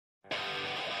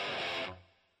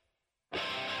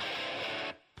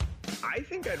I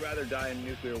think I'd rather die in a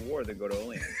nuclear war than go to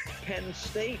Olean. Penn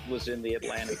State was in the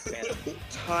Atlantic 10.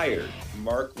 Tired.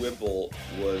 Mark Whipple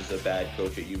was a bad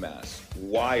coach at UMass.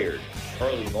 Wired.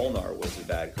 Charlie Molnar was a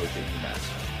bad coach at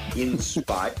UMass.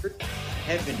 Inspired.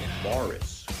 Kevin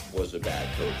Morris was a bad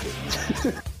coach at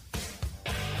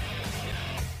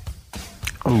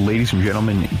UMass. Ladies and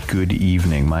gentlemen, good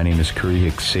evening. My name is Curry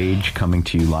Hicks Sage, coming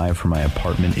to you live from my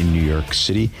apartment in New York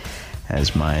City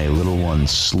as my little one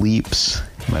sleeps.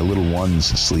 My little ones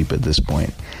sleep at this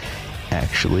point,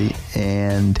 actually,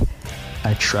 and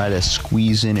I try to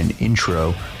squeeze in an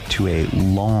intro to a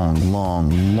long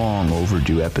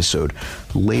overdue episode.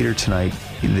 Later tonight,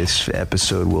 this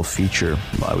episode will feature,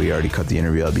 well, we already cut the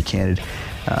interview, I'll be candid,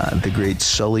 the great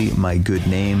Sully, my good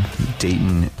name,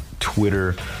 Dayton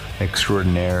Twitter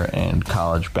extraordinaire and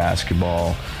college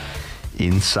basketball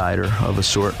insider of a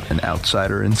sort, an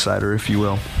outsider insider, if you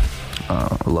will.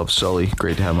 I love Sully.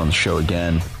 Great to have him on the show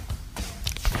again.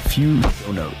 A few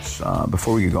show notes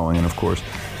before we get going, and of course,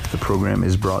 the program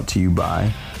is brought to you by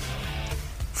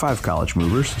 5 College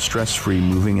Movers, stress-free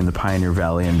moving in the Pioneer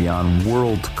Valley and beyond,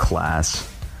 world class.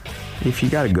 If you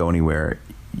got to go anywhere,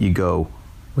 you go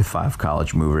with 5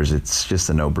 College Movers. It's just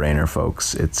a no-brainer,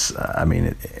 folks. It's, I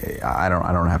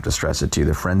don't have to stress it to you.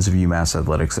 They're friends of UMass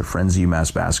athletics. They're friends of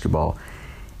UMass basketball.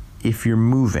 If you're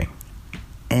moving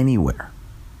anywhere,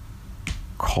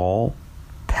 call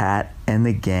Pat and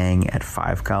the gang at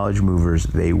 5 College Movers.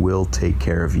 They will take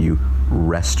care of you,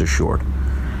 rest assured.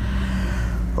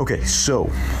 Okay, so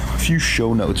a few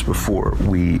show notes before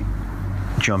we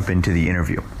jump into the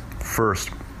interview.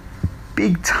 First,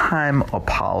 big time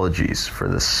apologies for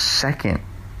the second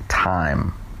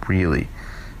time, really,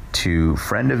 to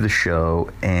friend of the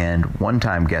show and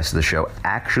one-time guest of the show,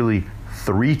 actually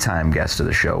 3-time guest of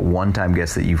the show, one-time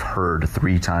guest that you've heard,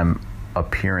 3-time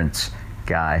appearance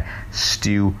guy,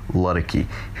 Stu Ludicky.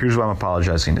 Here's why I'm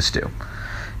apologizing to Stu.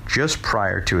 Just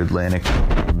prior to the Atlantic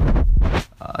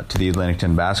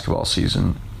 10 basketball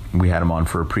season, we had him on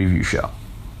for a preview show.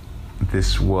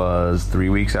 This was 3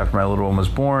 weeks after my little one was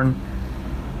born.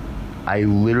 I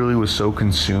literally was so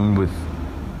consumed with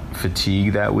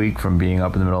fatigue that week from being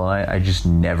up in the middle of the night, I just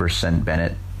never sent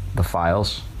Bennett the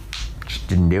files. Just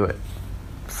didn't do it.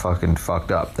 Fucking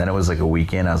fucked up. Then it was like a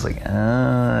weekend. I was like,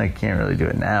 I can't really do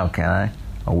it now, can I?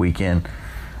 A weekend.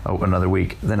 Oh, another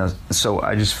week. So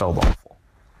I just felt awful.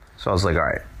 So I was like, all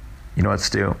right, you know what,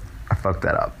 Stu? I fucked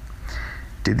that up.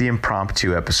 Did the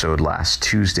impromptu episode last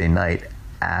Tuesday night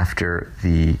after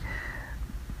the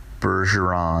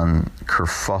Bergeron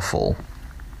kerfuffle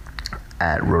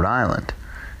at Rhode Island.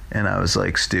 And I was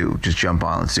like, Stu, just jump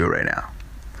on. Let's do it right now.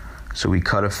 So we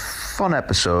cut a fun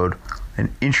episode,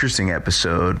 an interesting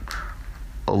episode,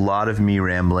 a lot of me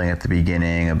rambling at the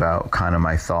beginning about kind of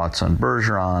my thoughts on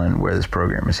Bergeron and where this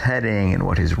program is heading and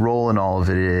what his role in all of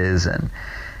it is, and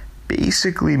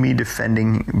basically me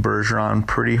defending Bergeron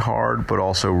pretty hard, but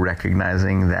also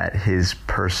recognizing that his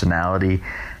personality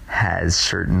has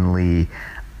certainly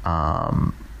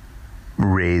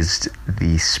raised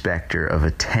the specter of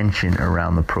attention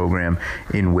around the program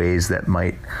in ways that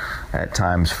might at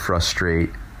times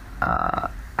frustrate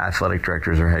athletic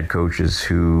directors or head coaches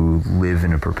who live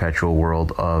in a perpetual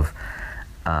world of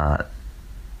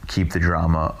keep the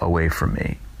drama away from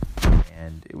me.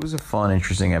 And it was a fun,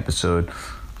 interesting episode,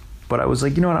 but I was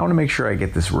like, you know what, I want to make sure I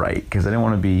get this right, because I didn't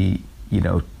want to be,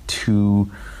 too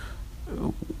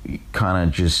kind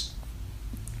of just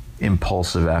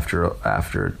impulsive after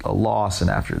a loss and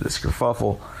after this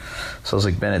kerfuffle. So I was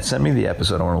like, Bennett, send me the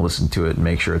episode. I want to listen to it and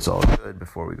make sure it's all good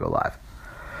before we go live.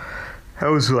 That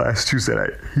was last Tuesday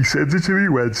night. He sends it to me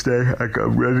Wednesday.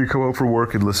 I'm ready to come out for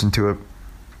work and listen to it.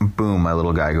 Boom, my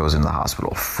little guy goes into the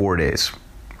hospital. 4 days.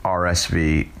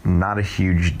 RSV, not a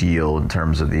huge deal in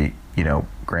terms of the,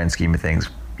 grand scheme of things.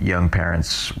 Young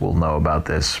parents will know about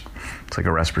this. It's like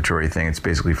a respiratory thing. It's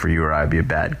basically for you or I, be a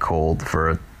bad cold. For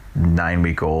a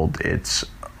 9-week-old, it's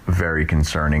very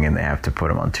concerning, and they have to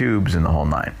put him on tubes and the whole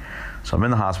 9. So I'm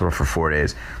in the hospital for 4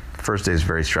 days. The first day is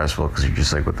very stressful because you're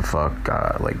just like, what the fuck?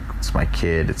 It's my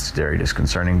kid. It's very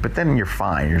disconcerting. But then you're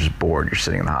fine. You're just bored. You're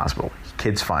sitting in the hospital.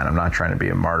 Kid's fine. I'm not trying to be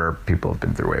a martyr. People have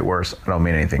been through way worse. I don't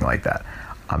mean anything like that.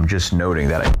 I'm just noting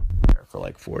that I was there for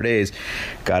like 4 days.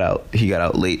 He got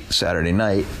out late Saturday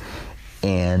night,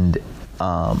 and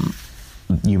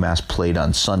UMass played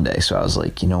on Sunday. So I was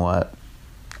like, you know what?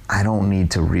 I don't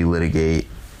need to relitigate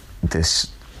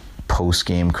this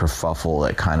post-game kerfuffle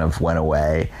that kind of went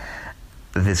away.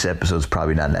 This episode's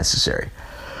probably not necessary.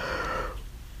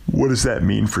 What does that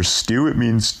mean for Stu? It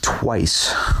means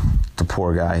twice the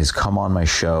poor guy has come on my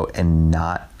show and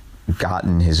not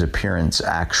gotten his appearance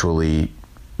actually,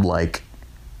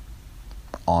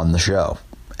 on the show.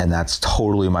 And that's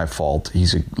totally my fault.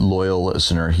 He's a loyal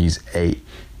listener. He's a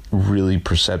really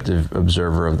perceptive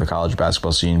observer of the college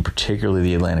basketball scene, particularly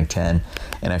the Atlantic 10.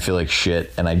 And I feel like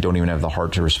shit, and I don't even have the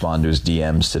heart to respond to his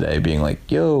DMs today, being like,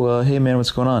 yo, hey man,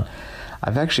 what's going on?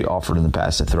 I've actually offered in the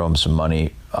past to throw him some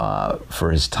money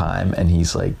for his time, and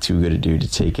he's like too good a dude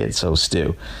to take it. So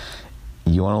Stu,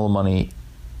 you want a little money,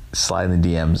 slide in the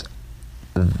DMs.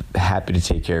 Happy to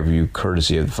take care of you,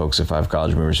 courtesy of the folks at Five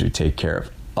College Movers who take care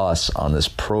of us on this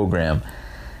program.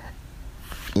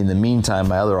 In the meantime,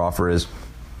 my other offer is,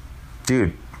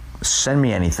 dude, send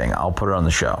me anything. I'll put it on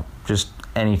the show. Just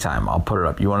anytime. I'll put it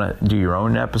up. You want to do your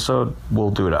own episode?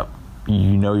 We'll do it up.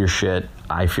 You know your shit.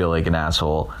 I feel like an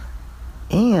asshole.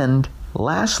 And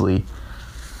lastly,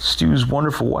 Stu's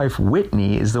wonderful wife,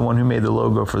 Whitney, is the one who made the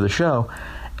logo for the show.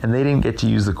 And they didn't get to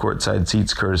use the courtside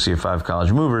seats courtesy of Five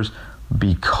College Movers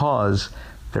because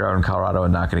they're out in Colorado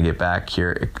and not going to get back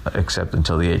here except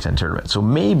until the A10 tournament. So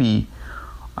maybe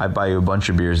I buy you a bunch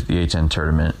of beers at the A10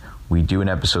 tournament. We do an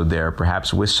episode there,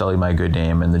 perhaps with Sully My Good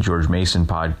Name and the George Mason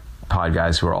pod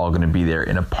guys who are all going to be there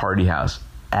in a party house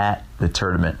at the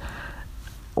tournament.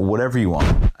 Whatever you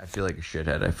want. I feel like a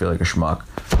shithead. I feel like a schmuck.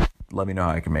 Let me know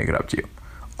how I can make it up to you.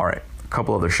 All right, a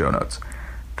couple other show notes.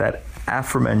 That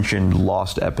aforementioned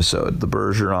lost episode, the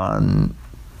Bergeron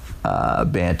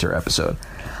banter episode,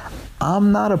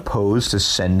 I'm not opposed to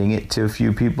sending it to a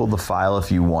few people, the file,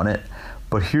 if you want it,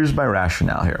 but here's my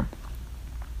rationale here.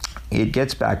 It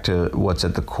gets back to what's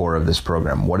at the core of this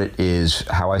program, what it is,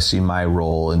 how I see my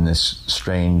role in this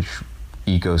strange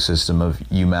ecosystem of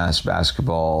UMass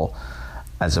basketball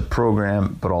as a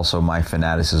program, but also my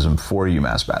fanaticism for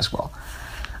UMass basketball.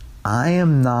 I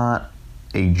am not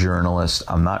a journalist.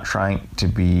 I'm not trying to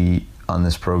be on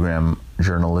this program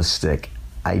journalistic.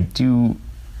 I do,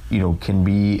 I can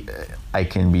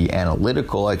be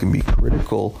analytical, I can be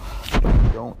critical, but I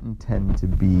don't intend to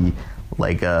be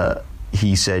like a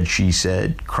he said, she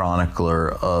said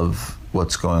chronicler of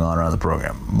what's going on around the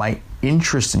program. My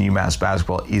interest in UMass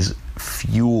basketball is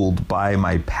fueled by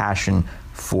my passion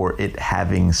for it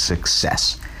having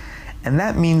success. And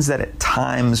that means that at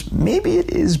times, maybe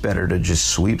it is better to just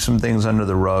sweep some things under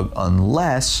the rug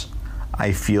unless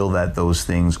I feel that those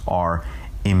things are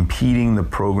impeding the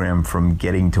program from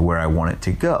getting to where I want it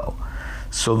to go.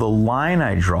 So the line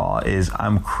I draw is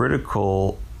I'm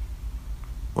critical,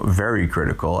 very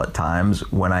critical at times,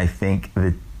 when I think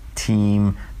the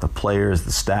team, the players,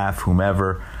 the staff,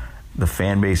 whomever, the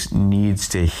fan base needs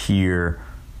to hear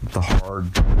the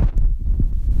hard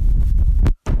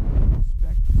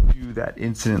that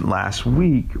incident last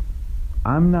week.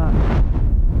 I'm not,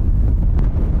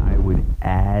 I would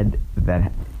add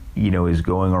that, is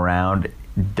going around,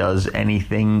 does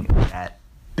anything that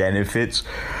benefits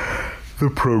the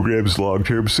program's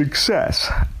long-term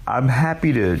success. I'm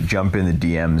happy to jump in the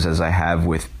DMs as I have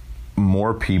with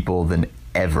more people than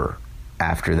ever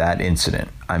after that incident.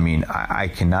 I mean, I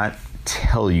cannot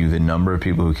tell you the number of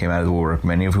people who came out of the woodwork,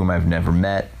 many of whom I've never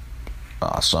met,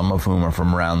 some of whom are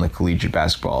from around the collegiate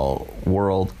basketball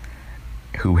world,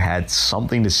 who had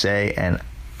something to say, and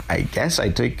I guess I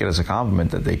take it as a compliment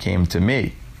that they came to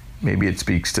me. Maybe it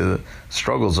speaks to the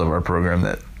struggles of our program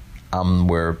that I'm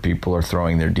where people are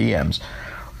throwing their DMs,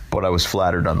 but I was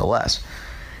flattered nonetheless.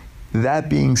 That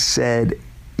being said,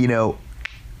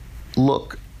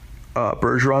 look,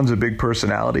 Bergeron's a big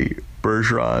personality.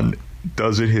 Bergeron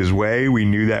does it his way. We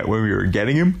knew that when we were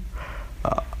getting him.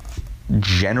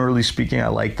 Generally speaking, I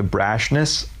like the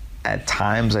brashness. At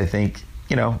times, I think,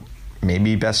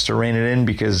 maybe best to rein it in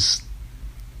because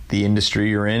the industry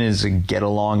you're in is a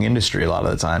get-along industry a lot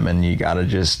of the time, and you got to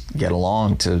just get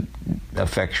along to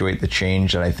effectuate the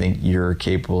change that I think you're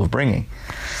capable of bringing.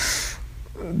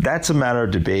 That's a matter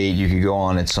of debate. You could go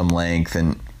on at some length,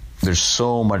 and there's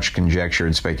so much conjecture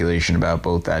and speculation about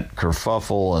both that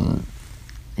kerfuffle and,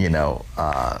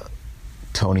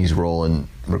 Tony's role in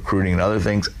recruiting and other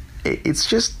things. It's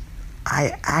just,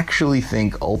 I actually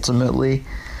think ultimately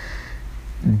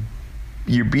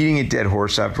you're beating a dead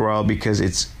horse after a while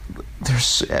because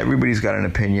everybody's got an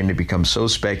opinion. It becomes so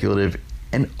speculative,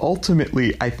 and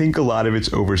ultimately I think a lot of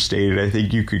it's overstated. I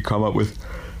think you could come up with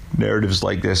narratives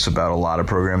like this about a lot of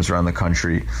programs around the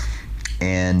country,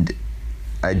 and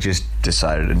I just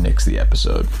decided to nix the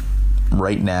episode.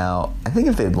 Right now, I think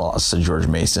if they'd lost to George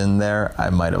Mason there, I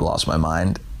might have lost my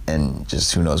mind, and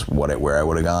just who knows where I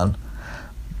would have gone.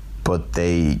 But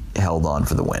they held on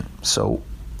for the win. So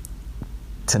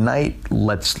tonight,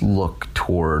 let's look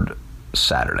toward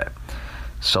Saturday.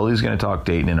 Sully's going to talk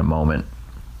Dayton in a moment.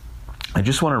 I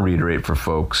just want to reiterate for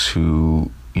folks who,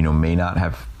 may not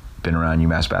have been around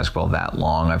UMass basketball that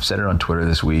long. I've said it on Twitter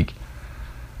this week.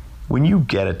 when you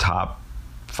get a top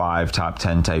 5, top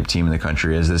 10 type team in the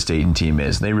country, as this Dayton team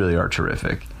is, they really are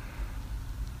terrific,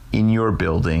 in your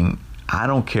building, I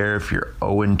don't care if you're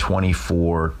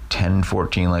 0-24,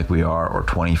 10-14 like we are, or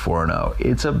 24-0.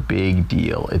 It's a big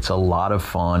deal. It's a lot of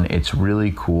fun. It's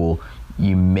really cool.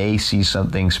 You may see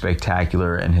something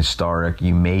spectacular and historic.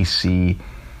 You may see,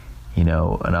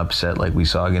 an upset like we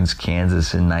saw against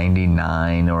Kansas in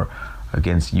 99 or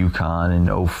against UConn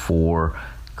in 04.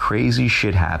 Crazy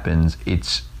shit happens.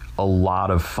 It's a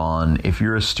lot of fun. If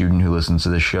you're a student who listens to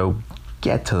the show,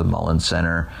 get to the Mullins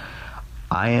Center.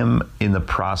 I am in the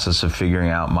process of figuring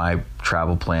out my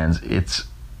travel plans. It's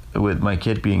with my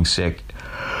kid being sick.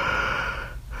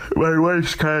 My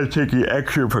wife's kind of taking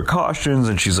extra precautions,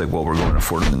 and she's like, well, we're going to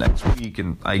Fordham the next week,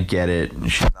 and I get it,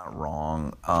 and she's not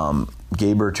wrong.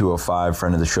 Gaber205,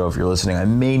 friend of the show, if you're listening, I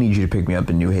may need you to pick me up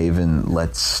in New Haven.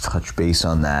 Let's touch base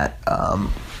on that.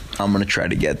 I'm going to try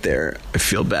to get there. I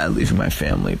feel bad leaving my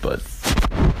family, but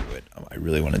I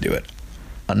really want to do it.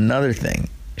 Another thing,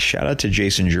 shout out to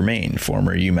Jason Germain,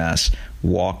 former UMass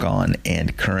walk-on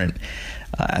and current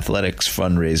athletics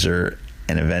fundraiser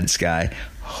and events guy,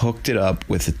 hooked it up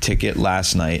with a ticket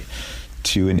last night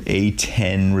to an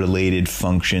A10 related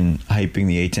function, hyping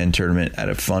the A10 tournament at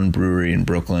a fun brewery in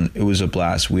Brooklyn. It was a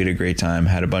blast. We had a great time,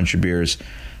 had a bunch of beers,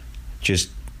 just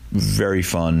very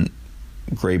fun.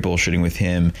 Great bullshitting with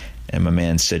him and my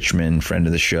man Sitchman, friend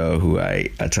of the show, who I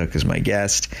took as my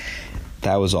guest.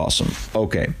 That was awesome.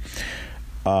 Okay.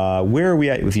 Where are we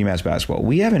at with UMass basketball?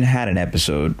 We haven't had an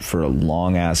episode for a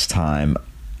long-ass time.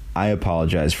 I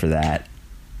apologize for that.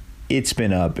 It's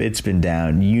been up. It's been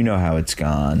down. You know how it's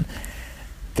gone.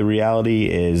 The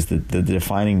reality is that the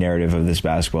defining narrative of this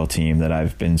basketball team that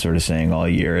I've been sort of saying all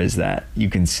year is that you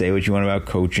can say what you want about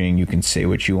coaching, you can say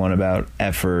what you want about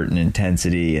effort and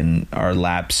intensity and our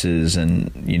lapses and,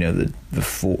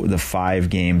 the 5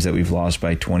 games that we've lost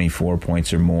by 24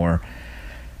 points or more,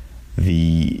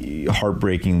 the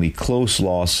heartbreakingly close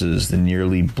losses, the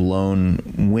nearly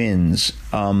blown wins.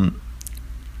 Here's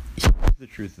the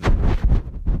truth of it.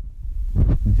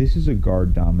 This is a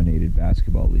guard-dominated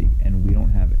basketball league, and we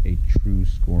don't have a true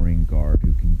scoring guard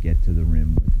who can get to the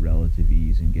rim with relative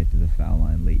ease and get to the foul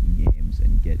line late in games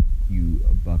and get you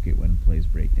a bucket when plays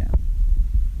break down.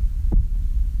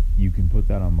 You can put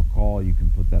that on McCall, you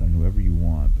can put that on whoever you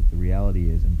want, but the reality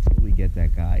is until we get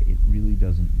that guy, it really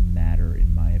doesn't matter,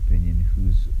 in my opinion,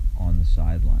 who's on the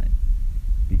sideline.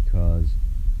 Because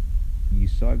you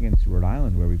saw against Rhode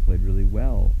Island where we played really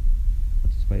well,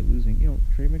 despite losing.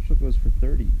 Trey Mitchell goes for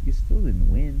 30. You still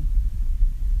didn't win.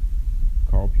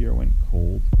 Carl Pierre went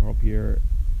cold. Carl Pierre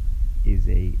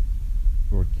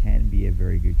can be a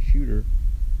very good shooter.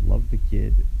 Love the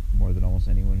kid more than almost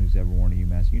anyone who's ever worn a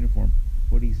UMass uniform,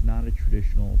 but he's not a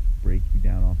traditional break you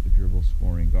down off the dribble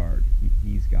scoring guard.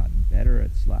 He's gotten better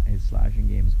at his slashing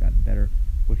game has gotten better,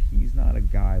 but he's not a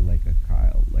guy like a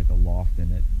Kyle, like a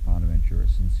Lofton at Bonaventure, a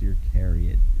Sincere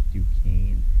Carey at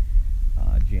Duquesne,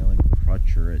 Jalen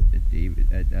Crutcher at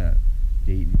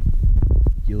Dayton,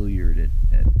 Gilliard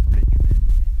at Richmond.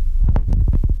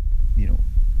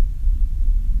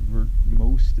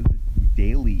 Most of the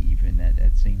Daly even at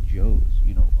St. Joe's.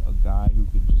 A guy who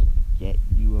could just get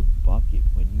you a bucket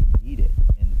when you need it.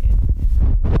 And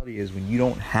the reality is when you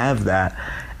don't have that,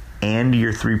 and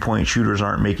your 3-point shooters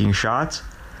aren't making shots,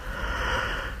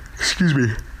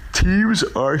 teams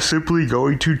are simply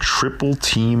going to triple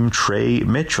team Trey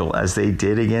Mitchell as they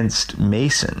did against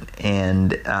Mason.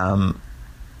 And,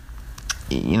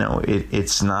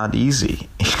 it's not easy.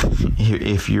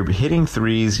 If you're hitting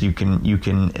threes, you can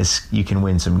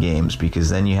win some games because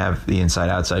then you have the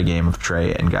inside-outside game of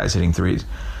Trey and guys hitting threes.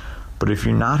 But if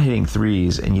you're not hitting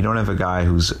threes and you don't have a guy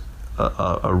who's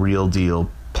a real deal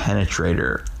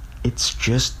penetrator, it's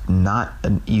just not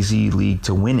an easy league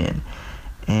to win in.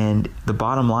 And the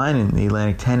bottom line in the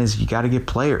Atlantic 10 is you got to get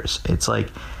players. It's like,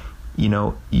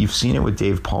 you've seen it with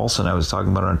Dave Paulson. I was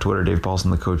talking about it on Twitter. Dave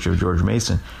Paulson, the coach of George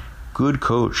Mason. Good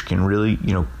coach, can really,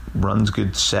 runs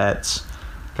good sets.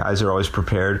 Guys are always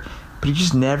prepared. But he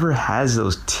just never has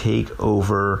those take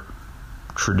over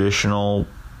traditional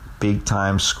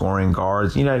big-time scoring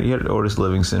guards. You had Otis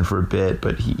Livingston for a bit,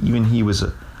 but he was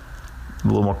a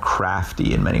little more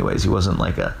crafty in many ways. He wasn't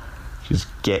like a just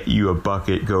get you a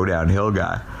bucket, go downhill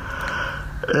guy.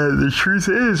 And the truth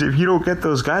is, if you don't get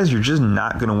those guys, you're just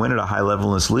not going to win at a high level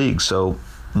in this league. So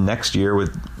next year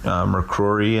with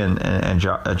McCrory and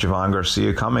Javon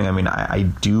Garcia coming, I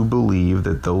do believe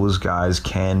that those guys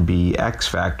can be X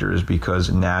factors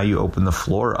because now you open the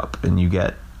floor up and you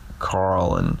get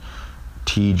Carl and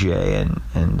TJ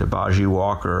and Abaji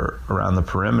Walker around the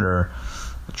perimeter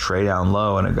a Trey down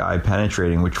low and a guy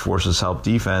penetrating, which forces help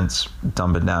defense,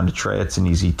 dump it down to Trey. It's an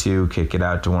easy 2, kick it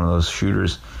out to one of those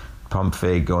shooters, pump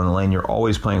fake, go in the lane. You're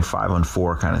always playing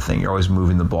 5-on-4 kind of thing. You're always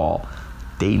moving the ball.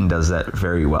 Dayton does that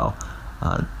very well.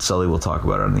 Sully will talk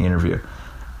about it in the interview.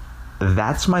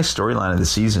 That's my storyline of the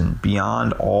season.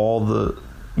 Beyond all the,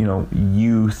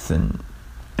 youth and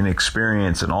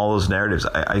experience and all those narratives,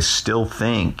 I still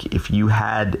think if you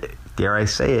had, dare I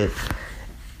say it,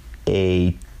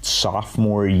 a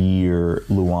sophomore year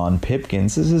Luan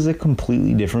Pipkins, this is a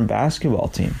completely different basketball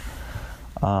team.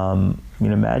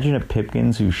 Imagine a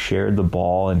Pipkins who shared the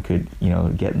ball and could,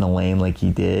 get in the lane like he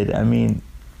did. I mean,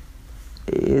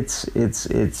 it's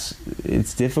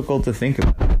difficult to think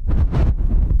about.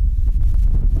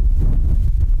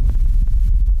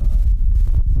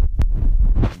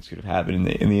 Things could have happened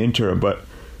in the interim, but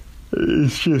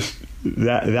it's just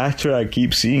that's what I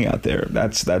keep seeing out there.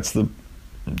 That's the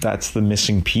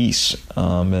missing piece.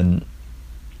 And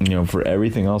for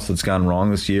everything else that's gone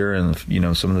wrong this year, and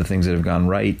some of the things that have gone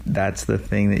right, that's the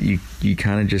thing that you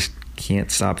kind of just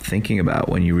can't stop thinking about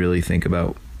when you really think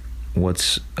about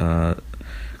what's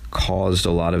caused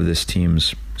a lot of this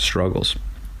team's struggles.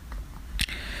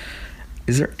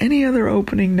 Is there any other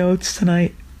opening notes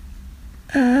tonight?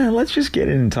 Let's just get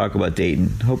in and talk about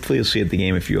Dayton. Hopefully you'll see you at the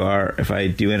game. If you are, if I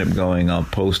do end up going, I'll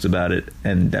post about it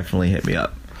and definitely hit me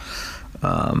up.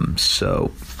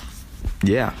 So,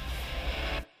 yeah.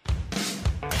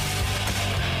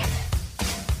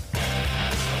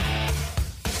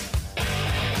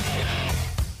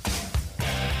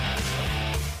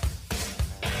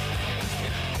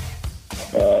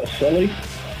 Sully?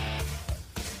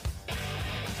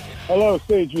 Hello,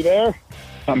 Sage, you there?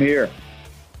 I'm here.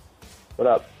 What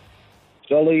up?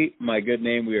 Sully, my good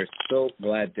name, we are so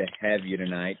glad to have you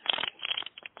tonight.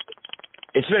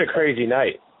 It's been a crazy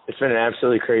night. It's been an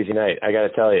absolutely crazy night, I got to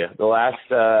tell you. The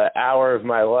last hour of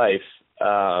my life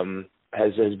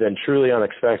has been truly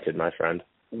unexpected, my friend.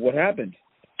 What happened?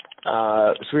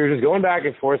 So we were just going back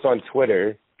and forth on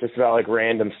Twitter, just about like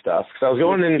random stuff. Because I was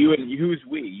going in. Who's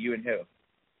we? You and who?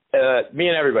 Me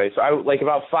and everybody. So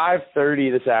about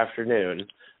 5:30 this afternoon,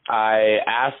 I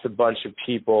asked a bunch of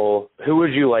people, who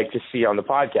would you like to see on the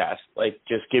podcast? Like,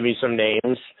 just give me some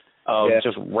names of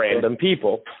just random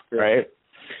people, right?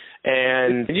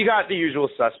 And you got the usual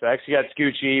suspects. You got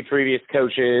Scoochie, previous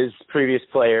coaches, previous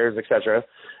players, etc.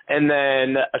 And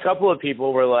then a couple of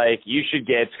people were like, you should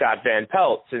get Scott Van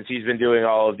Pelt since he's been doing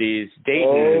all of these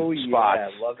Dayton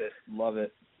spots. Yeah, love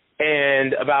it.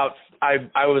 And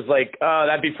I was like, oh,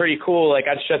 that'd be pretty cool. Like,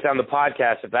 I'd shut down the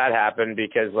podcast if that happened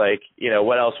because, like,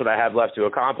 what else would I have left to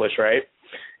accomplish, right?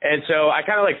 And so I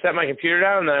kind of, like, set my computer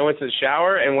down, and then I went to the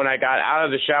shower. And when I got out of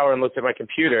the shower and looked at my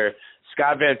computer,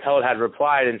 Scott Van Pelt had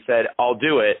replied and said, I'll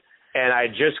do it. And I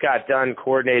just got done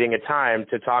coordinating a time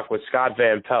to talk with Scott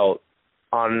Van Pelt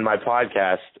on my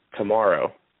podcast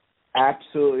tomorrow.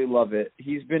 Absolutely love it.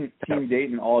 He's been Team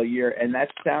Dayton all year, and that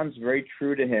sounds very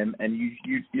true to him, and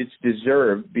it's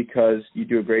deserved because you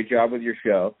do a great job with your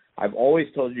show. I've always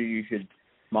told you should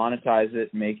monetize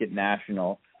it, make it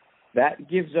national. That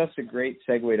gives us a great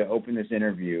segue to open this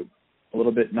interview, a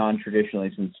little bit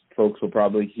non-traditionally, since folks will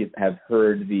probably have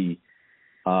heard the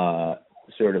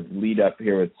sort of lead up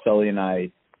here with Sully and I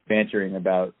bantering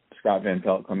about Scott Van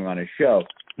Pelt coming on his show.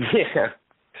 Yeah.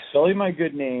 Sully, my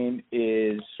good name,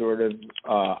 is sort of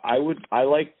I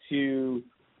like to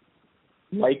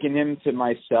liken him to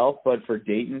myself, but for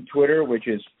Dayton Twitter, which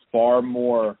is far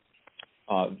more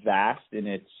vast in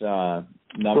its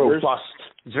numbers. Robust.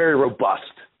 It's very robust.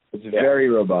 It's very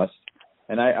robust.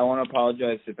 And I want to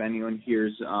apologize if anyone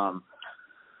hears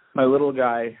my little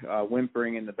guy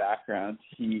whimpering in the background.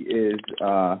 He is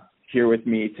here with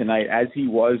me tonight, as he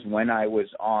was when I was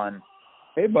on.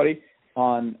 Hey, buddy.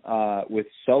 On with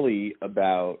Sully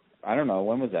about, I don't know,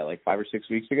 when was that, like 5 or 6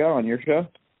 weeks ago on your show?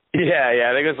 Yeah,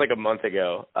 I think it was like a month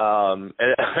ago. And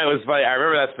it was funny. I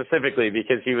remember that specifically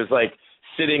because he was like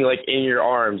sitting like in your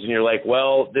arms and you're like,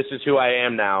 well, this is who I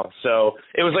am now. So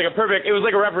it was like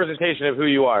a representation of who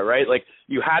you are, right? Like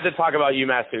you had to talk about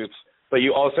UMass hoops, but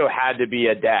you also had to be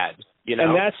a dad,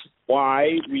 And that's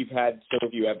why we've had so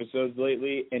few episodes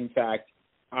lately. In fact,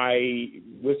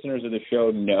 listeners of the show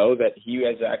know that he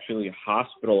was actually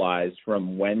hospitalized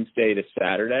from Wednesday to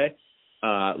Saturday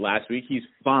last week. He's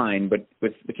fine, but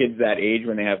with the kids that age,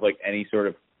 when they have like any sort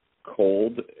of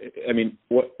cold,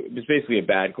 it's basically a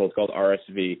bad cold called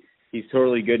RSV. He's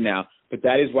totally good now, but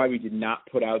that is why we did not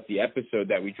put out the episode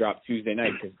that we dropped Tuesday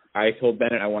night, because I told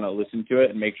Bennett I want to listen to it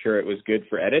and make sure it was good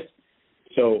for edits.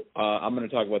 So I'm going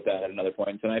to talk about that at another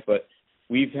point tonight, but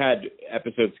we've had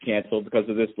episodes canceled because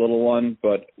of this little one,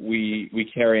 but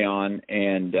we carry on,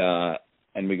 and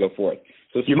and we go forth.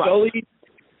 So Sully,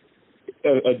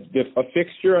 a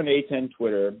fixture on A10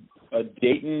 Twitter,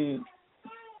 Dayton.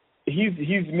 He's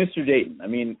Mr. Dayton. I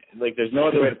mean, like, there's no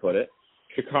other way to put it.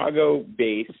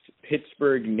 Chicago-based,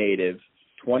 Pittsburgh native,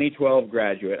 2012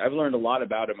 graduate. I've learned a lot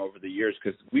about him over the years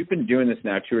because we've been doing this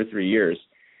now 2 or 3 years.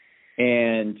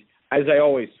 And as I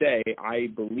always say, I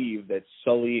believe that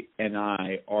Sully and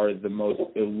I are the most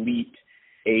elite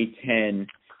A10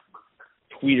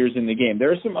 tweeters in the game.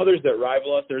 There are some others that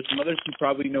rival us. There are some others who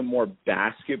probably know more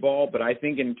basketball, but I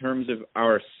think in terms of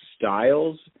our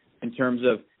styles, in terms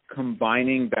of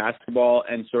combining basketball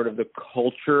and sort of the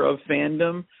culture of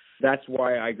fandom, that's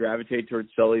why I gravitate towards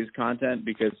Sully's content,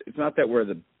 because it's not that we're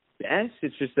the best,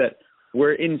 it's just that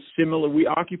we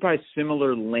occupy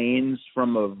similar lanes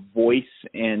from a voice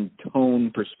and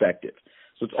tone perspective.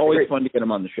 So it's always fun to get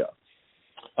him on the show.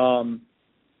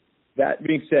 That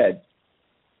being said,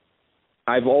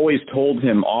 I've always told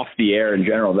him off the air in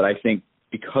general that I think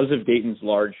because of Dayton's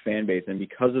large fan base and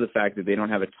because of the fact that they don't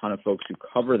have a ton of folks who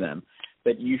cover them,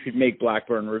 that you should make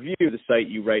Blackburn Review the site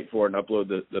you write for and upload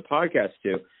the podcast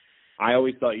to. I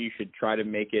always thought you should try to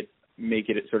make it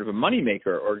sort of a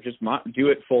moneymaker, or just do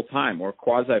it full time or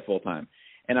quasi full time.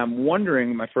 And I'm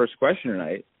wondering, my first question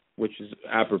tonight, which is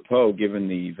apropos given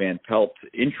the Van Pelt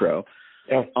intro,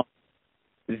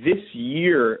 this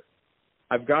year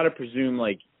I've got to presume,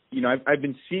 like, you know, I've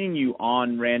been seeing you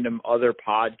on random other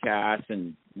podcasts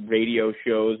and radio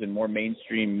shows and more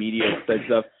mainstream media type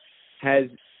stuff.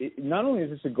 Not only is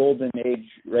this a golden age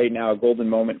right now, a golden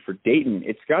moment for Dayton,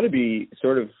 it's got to be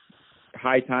sort of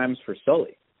high times for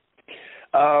Sully.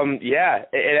 Yeah,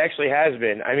 it actually has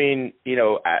been. I mean, you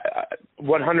know,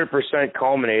 100%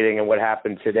 culminating in what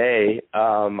happened today,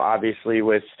 obviously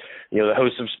with, you know, the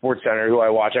host of SportsCenter, who I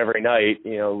watch every night,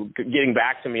 you know, getting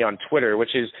back to me on Twitter,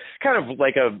 which is kind of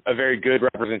like a very good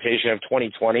representation of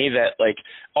 2020, that, like,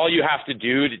 all you have to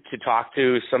do to talk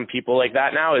to some people like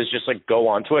that now is just, like, go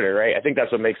on Twitter, right? I think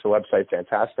that's what makes the website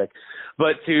fantastic.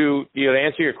 But to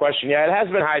answer your question, yeah, it has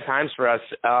been high times for us.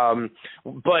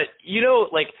 But, you know,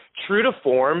 like, true to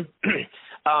form,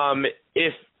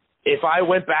 if I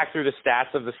went back through the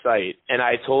stats of the site and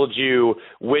I told you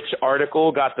which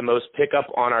article got the most pickup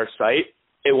on our site,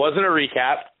 it wasn't a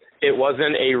recap. It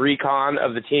wasn't a recon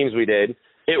of the teams we did.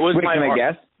 It was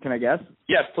Can I guess?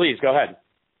 Yes, please, go ahead.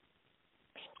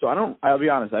 So I'll be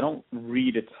honest, I don't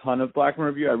read a ton of Blackburn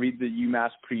Review. I read the UMass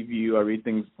preview. I read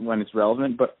things when it's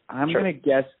relevant, but I'm going to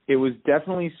guess it was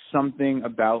definitely something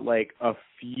about, like, a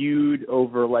feud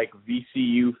over, like,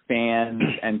 VCU fans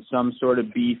and some sort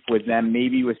of beef with them,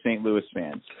 maybe with St. Louis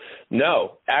fans.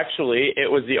 No, actually, it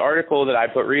was the article that I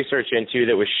put research into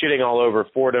that was shitting all over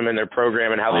Fordham and their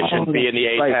program and how they shouldn't be in the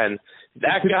A10. Right.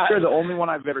 That got the only one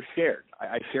I've ever shared.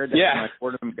 I shared that with my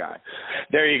Fordham guy.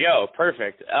 There you go.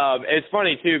 Perfect. It's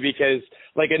funny, too, because,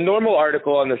 like, a normal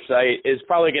article on the site is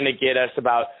probably going to get us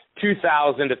about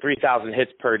 2,000 to 3,000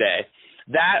 hits per day.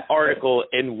 That article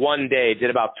in one day did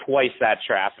about twice that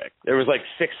traffic. There was like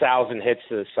 6,000 hits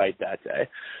to the site that day,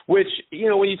 which, you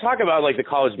know, when you talk about, like, the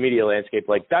college media landscape,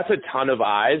 like, that's a ton of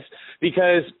eyes,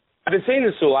 because I've been saying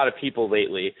this to a lot of people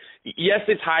lately. Yes,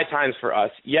 it's high times for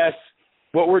us. Yes,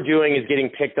 what we're doing is getting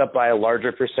picked up by a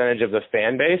larger percentage of the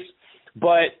fan base,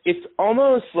 but it's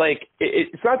almost like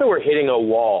it's not that we're hitting a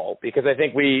wall, because I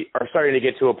think we are starting to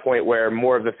get to a point where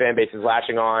more of the fan base is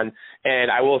latching on.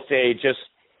 And I will say, just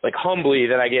like humbly,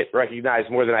 that I get recognized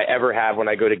more than I ever have when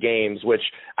I go to games, which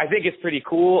I think is pretty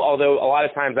cool. Although a lot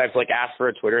of times I've, like, asked for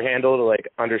a Twitter handle to, like,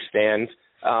 understand,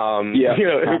 you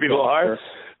know, who people are.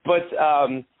 But,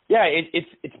 yeah,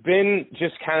 it's been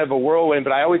just kind of a whirlwind,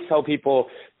 but I always tell people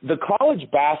the college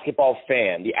basketball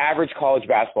fan, the average college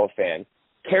basketball fan,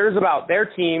 cares about their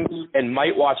team and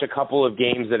might watch a couple of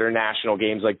games that are national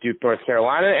games like Duke, North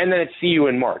Carolina, and then it's see you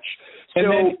in March. And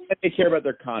then they care about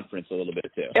their conference a little bit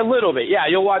too. A little bit, yeah.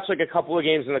 You'll watch, like, a couple of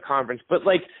games in the conference, but,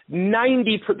 like,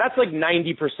 that's like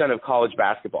 90% of college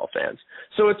basketball fans.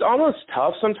 So it's almost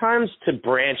tough sometimes to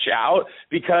branch out,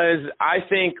 because I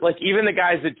think, like, even the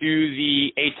guys that do the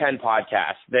A10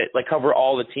 podcast that, like, cover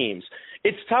all the teams,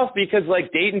 it's tough because,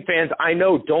 like, Dayton fans I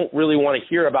know don't really want to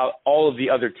hear about all of the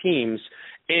other teams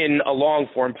in a long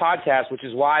form podcast, which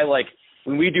is why, like,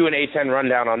 when we do an A10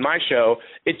 rundown on my show,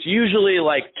 it's usually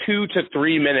like 2 to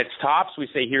 3 minutes tops. We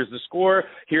say, here's the score,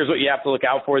 here's what you have to look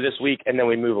out for this week, and then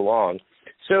we move along.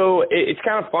 So it's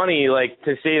kind of funny, like,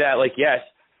 to say that, like, yes,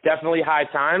 definitely high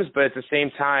times, but at the same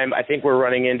time, I think we're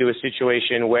running into a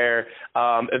situation where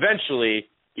eventually,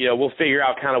 you know, we'll figure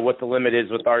out kind of what the limit is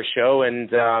with our show.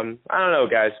 And I don't know,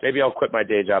 guys, maybe I'll quit my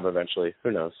day job eventually. Who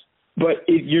knows? But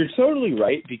you're totally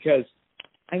right, because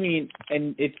I mean,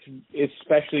 and it's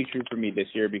especially true for me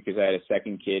this year because I had a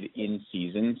second kid in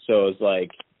season. So it was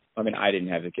like, I mean, I didn't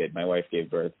have the kid. My wife gave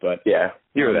birth, but yeah,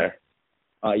 you were there.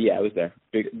 Yeah, I was there.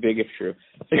 Big if true.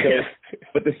 So,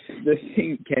 but the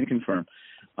thing can confirm.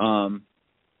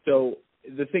 So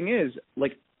the thing is,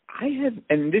 like,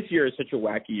 and this year is such a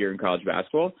wacky year in college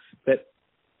basketball that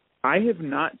I have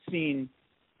not seen.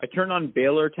 I turned on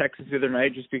Baylor, Texas the other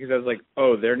night just because I was like,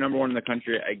 oh, they're number one in the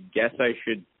country. I guess I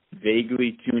should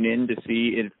vaguely tune in to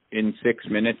see if in 6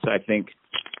 minutes I think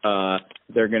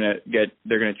they're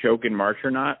gonna choke in March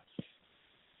or not.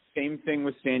 Same thing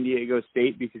with San Diego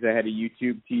State because I had a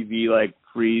YouTube TV like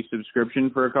free subscription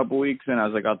for a couple weeks and I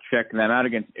was like, I'll check them out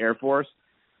against Air Force,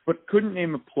 but couldn't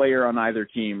name a player on either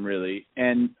team really.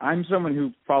 And I'm someone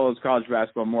who follows college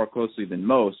basketball more closely than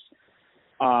most,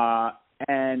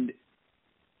 and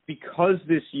because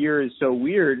this year is so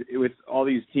weird with all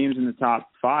these teams in the top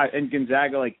five and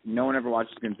Gonzaga, like no one ever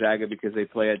watches Gonzaga because they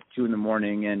play at 2 a.m.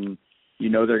 and you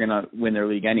know they're going to win their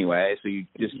league anyway. So you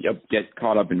just get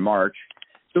caught up in March.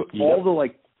 So all the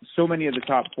so many of the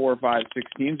top 4, 5,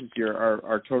 6 teams this year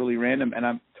are totally random and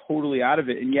I'm totally out of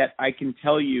it. And yet I can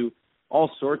tell you all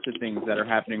sorts of things that are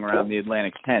happening around the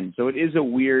Atlantic 10. So it is a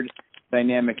weird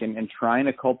dynamic and trying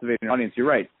to cultivate an audience. You're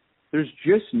right. There's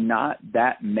just not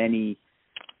that many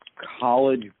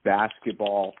college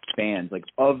basketball fans, like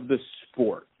of the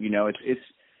sport. You know, it's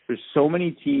there's so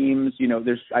many teams. You know,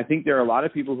 I think there are a lot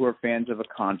of people who are fans of a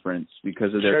conference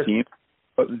because of their team,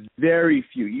 but very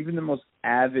few, even the most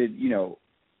avid, you know,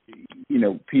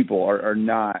 people are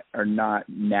not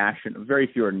national. Very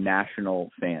few are national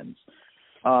fans.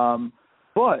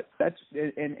 But that's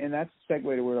and that's a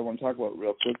segue to what I want to talk about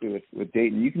real quickly with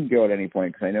Dayton. You can go at any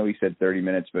point because I know he said 30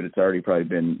 minutes, but it's already probably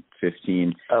been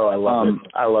 15. Oh, I love it.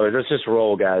 I love it. Let's just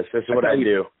roll, guys. This is what I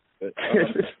do. This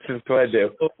is what I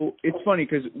do. So it's funny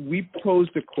because we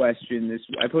posed a question.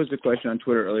 I posed a question on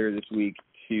Twitter earlier this week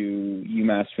to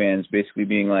UMass fans, basically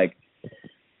being like,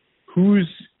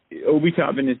 Obi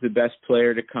Toppin is the best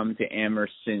player to come to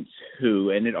Amherst since who?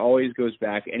 And it always goes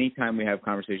back, anytime we have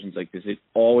conversations like this, it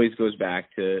always goes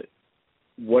back to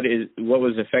what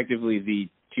was effectively the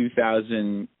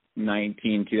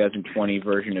 2019-2020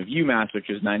 version of UMass, which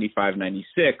is 95-96,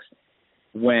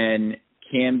 when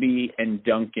Camby and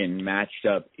Duncan matched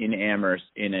up in Amherst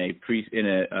in a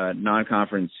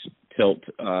non-conference tilt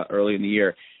early in the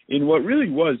year in what really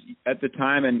was at the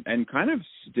time and kind of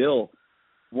still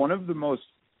one of the most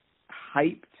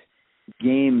hyped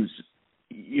games,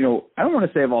 you know, I don't want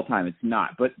to say of all time, it's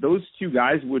not, but those two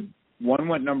guys one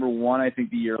went number 1, I think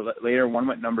the year later, one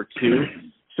went number 2.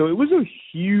 So it was a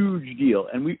huge deal.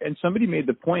 And somebody made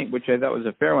the point, which I thought was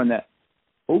a fair one, that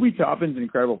Obi Toppin's an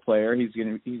incredible player. He's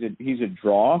a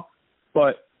draw,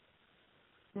 but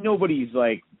nobody's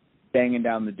like banging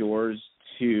down the doors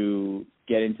to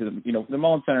get into the, you know, the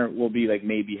Mullen Center will be like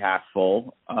maybe half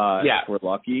full if we're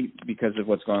lucky because of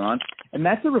what's going on. And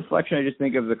that's a reflection, I just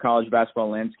think, of the college basketball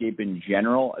landscape in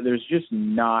general. There's just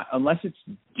not, unless it's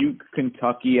Duke,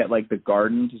 Kentucky at like the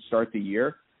Garden to start the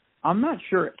year, I'm not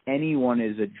sure anyone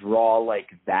is a draw like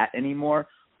that anymore.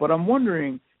 But I'm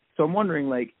wondering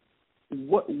like,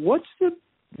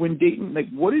 when Dayton, like,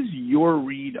 what is your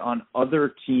read on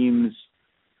other teams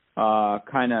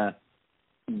kind of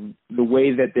the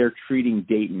way that they're treating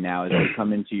Dayton now as they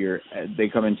come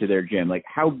into their gym? Like,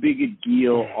 how big a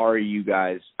deal are you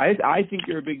guys? I think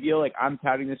you're a big deal. Like, I'm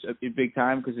touting this a big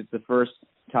time because it's the first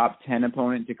top 10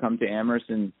 opponent to come to Amherst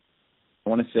in, I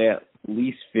want to say, at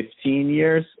least 15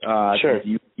 years. Sure.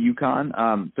 UConn.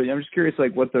 So I'm just curious,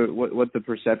 like, what the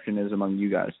perception is among you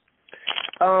guys.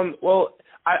 Well,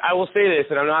 I will say this,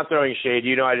 and I'm not throwing shade.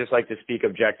 You know, I just like to speak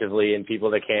objectively, and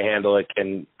people that can't handle it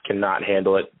cannot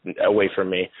handle it away from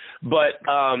me. But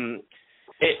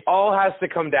it all has to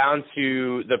come down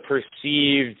to the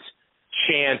perceived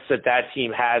chance that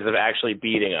team has of actually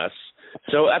beating us.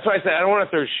 So that's why I said I don't want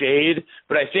to throw shade,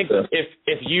 but I think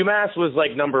if UMass was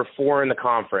like number 4 in the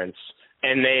conference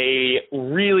and they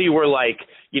really were like,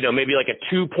 you know, maybe like a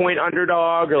 2-point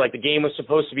underdog, or like the game was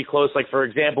supposed to be close. Like, for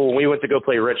example, when we went to go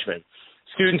play Richmond,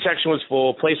 student section was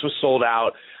full, place was sold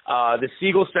out. The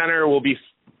Siegel Center will be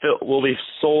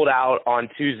sold out on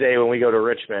Tuesday when we go to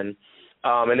Richmond.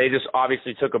 And they just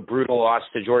obviously took a brutal loss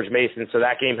to George Mason. So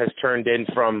that game has turned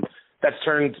from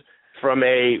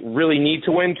a really need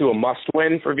to win to a must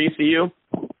win for VCU.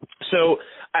 So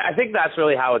I think that's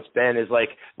really how it's been, is like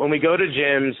when we go to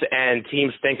gyms and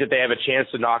teams think that they have a chance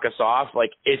to knock us off,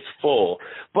 like it's full.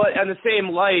 But on the same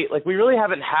light, like we really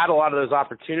haven't had a lot of those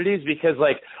opportunities because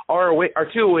like our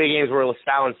 2 away games were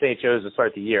LaSalle and St. Joe's to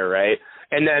start the year, right?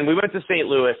 And then we went to St.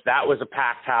 Louis. That was a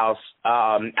packed house,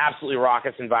 absolutely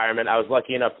raucous environment. I was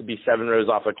lucky enough to be 7 rows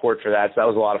off the court for that, so that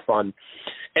was a lot of fun.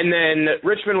 And then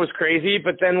Richmond was crazy,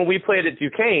 but then when we played at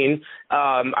Duquesne,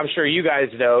 I'm sure you guys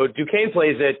know, Duquesne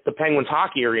plays at the Penguins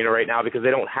Hockey Arena right now because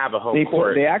they don't have a home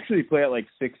court. They actually play at like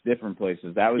 6 different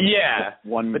places. That was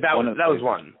one. But that was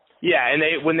one. Yeah,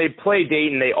 and when they play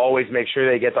Dayton, they always make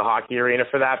sure they get the hockey arena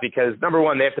for that because, number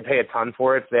one, they have to pay a ton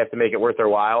for it, so they have to make it worth their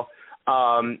while.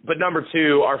 But number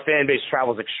two, our fan base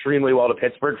travels extremely well to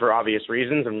Pittsburgh for obvious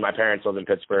reasons, and my parents live in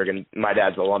Pittsburgh, and my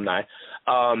dad's an alumni.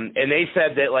 And they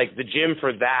said that, like, the gym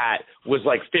for that was,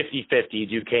 like, 50-50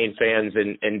 Duquesne fans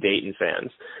and Dayton fans.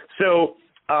 So,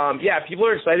 people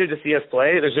are excited to see us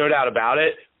play. There's no doubt about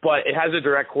it, but it has a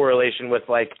direct correlation with,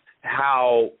 like,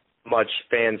 how much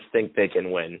fans think they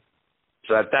can win.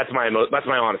 So that's my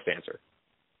honest answer.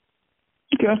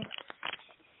 Okay.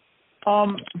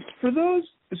 For those,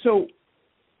 so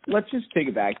let's just take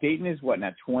it back. Dayton is what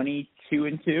now,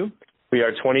 22-2? We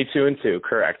are 22-2,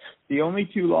 correct. The only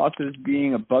 2 losses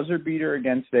being a buzzer beater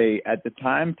against at the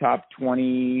time,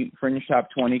 fringe top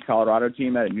 20 Colorado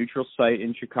team at a neutral site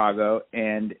in Chicago,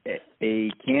 and a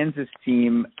Kansas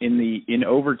team in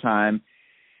overtime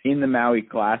in the Maui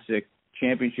Classic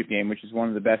championship game, which is one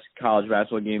of the best college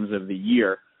basketball games of the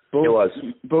year. It was.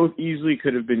 Both easily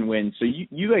could have been wins. So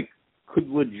you like could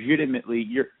legitimately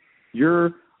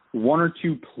you're 1 or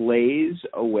 2 plays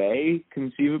away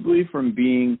conceivably from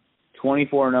being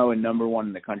 24-0 and number 1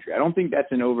 in the country. I don't think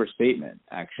that's an overstatement,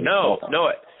 actually. No.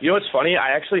 You know what's funny?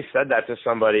 I actually said that to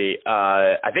somebody.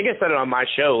 I think I said it on my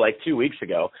show like 2 weeks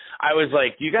ago. I was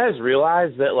like, do you guys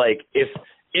realize that like if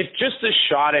just a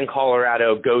shot in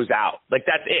Colorado goes out, like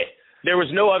that's it. There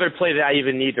was no other play that I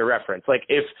even need to reference. Like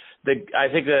if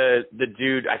I think the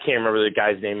dude, I can't remember the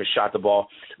guy's name, who shot the ball.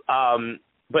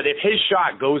 But if his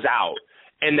shot goes out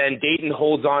and then Dayton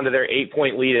holds on to their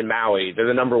 8-point lead in Maui, they're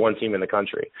the number 1 team in the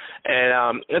country.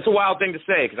 And it's a wild thing to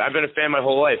say because I've been a fan my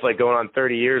whole life, like going on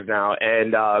 30 years now.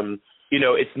 And,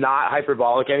 it's not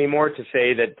hyperbolic anymore to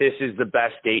say that this is the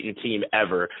best Dayton team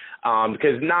ever.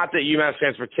 Because not that UMass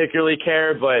fans particularly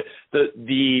care, but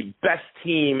the best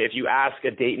team, if you ask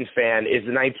a Dayton fan, is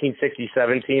the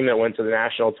 1967 team that went to the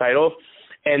national title.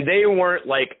 And they weren't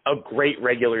like a great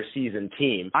regular season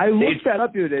team. I looked that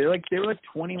up the other day. They were like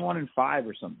 21-5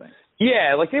 or something.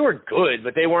 Yeah, like they were good,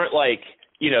 but they weren't like,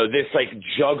 this like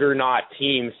juggernaut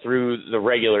team through the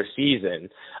regular season.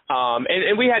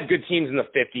 And we had good teams in the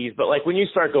 50s, but like when you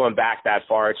start going back that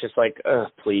far, it's just like,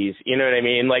 please, you know what I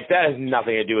mean? Like that has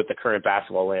nothing to do with the current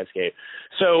basketball landscape.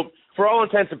 So for all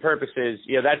intents and purposes,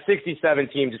 that 67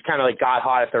 team just kind of like got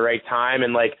hot at the right time,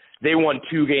 and like they won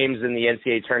 2 games in the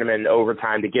NCAA tournament in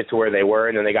overtime to get to where they were,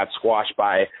 and then they got squashed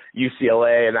by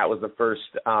UCLA, and that was the first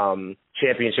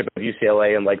championship of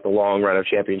UCLA in like the long run of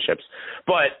championships.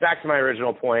 But back to my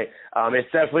original point,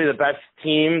 it's definitely the best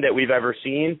team that we've ever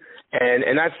seen,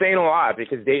 and that's saying a lot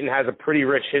because Dayton has a pretty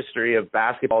rich history of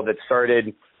basketball that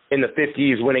started in the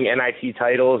 50s winning NIT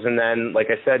titles, and then, like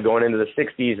I said, going into the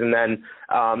 60s, and then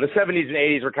the 70s and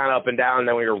 80s were kind of up and down, and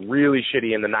then we were really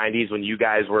shitty in the 90s when you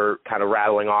guys were kind of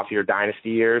rattling off your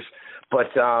dynasty years. But,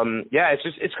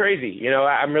 it's crazy.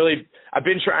 I've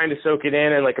been trying to soak it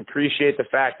in and, like, appreciate the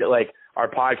fact that, like, our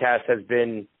podcast has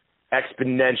been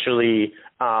exponentially,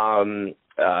 I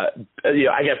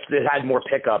guess it had more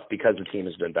pickup because the team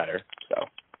has been better.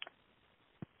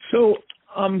 So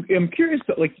I'm curious.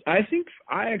 I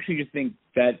actually just think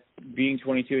that being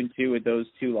 22-2 with those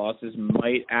 2 losses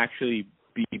might actually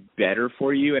be better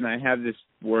for you. And I have this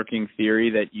working theory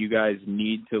that you guys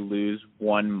need to lose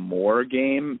 1 more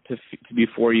game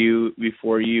before you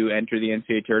enter the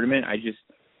NCAA tournament.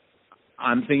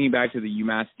 I'm thinking back to the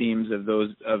UMass teams of those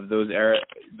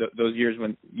years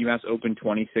when UMass opened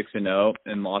 26-0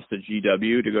 and lost to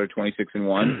GW to go to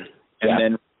 26-1, and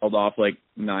then held off like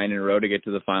 9 in a row to get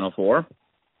to the Final Four.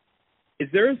 Is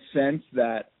there a sense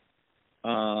that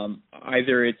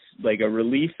either it's like a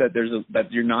relief that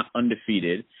that you're not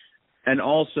undefeated, and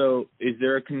also is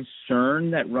there a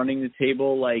concern that running the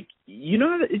table, like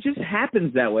it just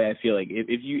happens that way? I feel like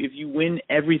if you win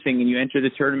everything and you enter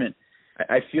the tournament,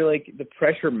 I feel like the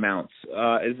pressure mounts.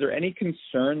 Is there any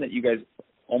concern that you guys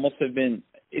almost have been?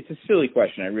 It's a silly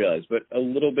question, I realize, but a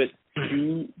little bit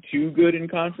too good in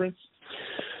conference?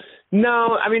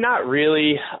 No, I mean, not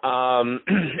really.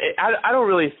 I don't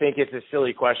really think it's a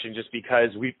silly question just because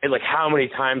how many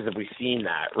times have we seen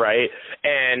that, right?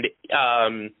 And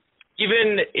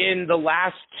even in the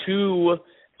last 2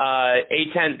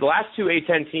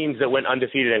 A-10 teams that went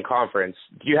undefeated in conference,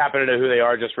 do you happen to know who they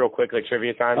are just real quick, like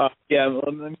trivia time? Yeah,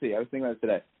 let me see. I was thinking about it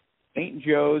today. St.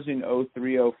 Joe's in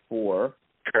 03-04.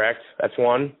 Correct. That's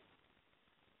one.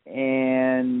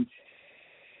 and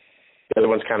the other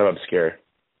one's kind of obscure.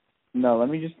 No, let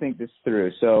me just think this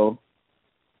through. So,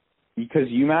 because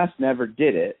UMass never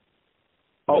did it.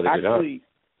 No, actually,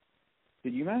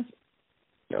 did UMass?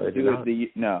 No, they did not.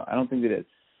 No, I don't think they did.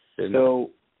 So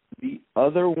the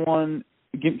other one,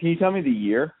 can you tell me the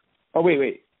year? Oh,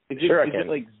 wait. Is it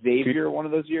like Xavier one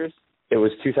of those years? It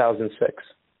was 2006.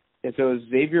 Yeah, so it was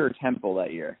Xavier or Temple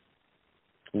that year?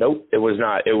 Nope, it was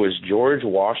not. It was George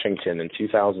Washington in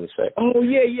 2006. Oh,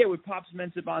 yeah, with Pops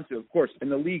Mensah-Bonsu, of course. And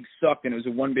the league sucked, and it was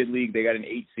a one-bid league. They got an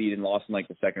 8 seed and lost in,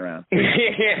 the second round.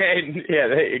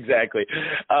 Yeah, exactly.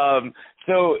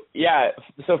 So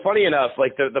funny enough,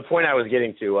 the point I was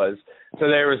getting to was, so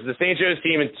there was the St. Joe's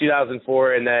team in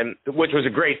 2004, and then, which was a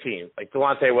great team,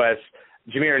 Delonte West,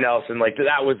 Jameer Nelson,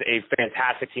 that was a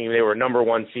fantastic team. They were number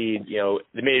 1 seed,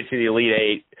 they made it to the Elite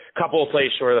 8, couple of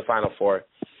plays short of the Final Four.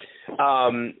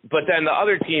 But then the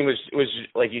other team was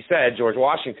like you said, George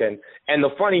Washington. And the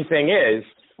funny thing is,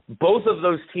 both of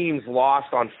those teams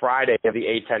lost on Friday of the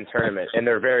A-10 tournament in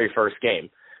their very first game.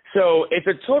 So it's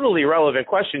a totally relevant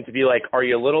question to be like, are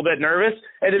you a little bit nervous?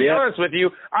 And to be honest with you,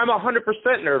 I'm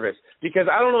 100% nervous because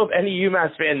I don't know if any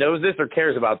UMass fan knows this or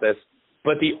cares about this,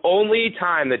 but the only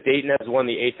time that Dayton has won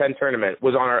the A-10 tournament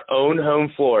was on our own home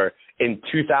floor in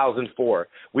 2004.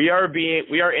 We are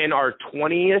in our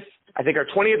 20th or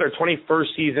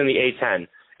 21st season in the A-10,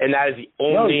 and that is the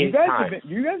only time.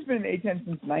 You guys have been in A-10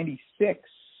 since 96.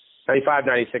 95,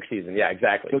 96 season, yeah,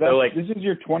 exactly. So this is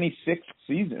your 26th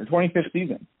season, or 25th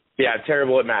season. Yeah,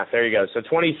 terrible at math. There you go. So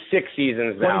 26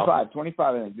 seasons now.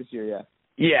 25, I think, this year, yeah.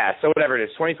 Yeah, so whatever it is,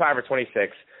 25 or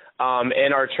 26.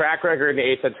 And our track record in the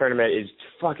A-10 tournament is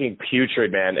fucking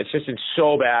putrid, man. It's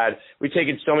so bad. We've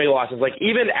taken so many losses.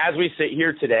 Even as we sit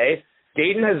here today,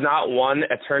 Dayton has not won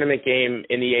a tournament game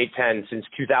in the A-10 since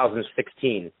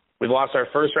 2016. We've lost our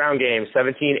first round game,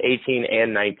 17, 18,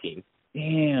 and 19.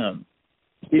 Damn.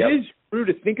 It is true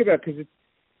to think about because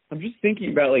I'm just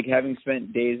thinking about having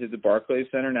spent days at the Barclays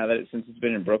Center now since it's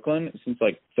been in Brooklyn since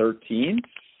 13,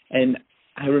 and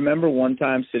I remember one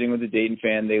time sitting with a Dayton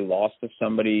fan. They lost to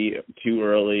somebody too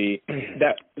early.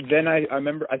 I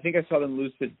think I saw them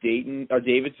lose to Dayton or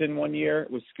Davidson one year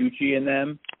with Scucci and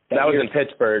them. That was in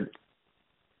Pittsburgh.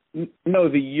 No,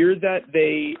 the year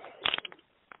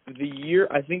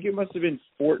I think it must have been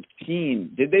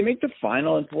 14. Did they make the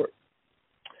final in 14?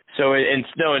 So in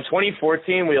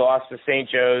 2014 we lost to St.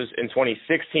 Joe's. In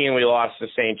 2016 we lost to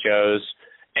St. Joe's,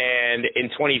 and in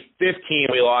 2015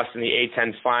 we lost in the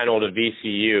A-10 final to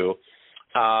VCU.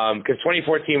 Because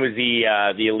 2014 was the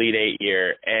Elite 8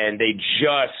 year, and they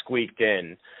just squeaked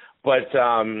in. But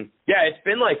it's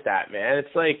been like that, man. It's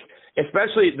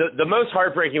especially the most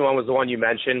heartbreaking one was the one you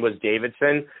mentioned was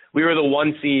Davidson. We were the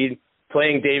 1 seed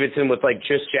playing Davidson with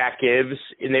just Jack Gibbs,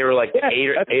 and they were 8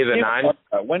 or 9.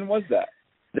 When was that?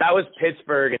 That was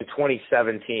Pittsburgh in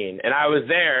 2017, and I was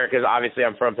there because obviously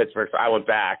I'm from Pittsburgh, so I went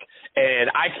back, and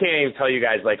I can't even tell you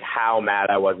guys how mad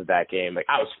I was at that game.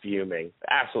 I was fuming,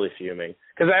 absolutely fuming,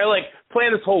 because I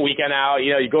planned this whole weekend out.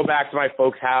 You go back to my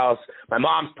folks' house. My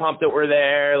mom's pumped that we're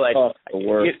there. The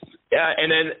worst.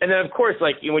 And then of course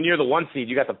when you're the 1 seed,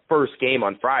 you got the first game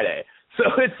on Friday, so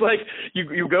it's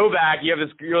you go back, you have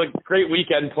this great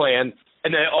weekend plan.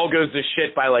 And then it all goes to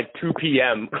shit by 2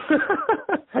 p.m.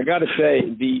 I got to say,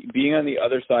 being on the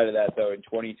other side of that, though, in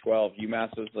 2012,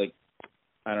 UMass was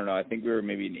I don't know, I think we were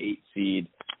maybe an 8 seed.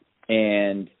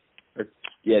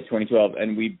 2012.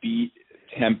 And we beat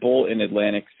Temple in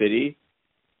Atlantic City.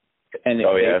 And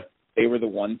they were the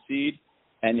 1 seed.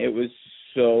 And it was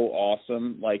so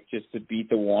awesome, just to beat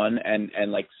the 1 and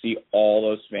see all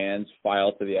those fans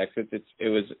file to the exits. It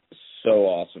was so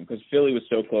awesome because Philly was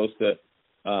so close to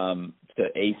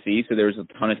AC, so there was a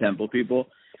ton of Temple people,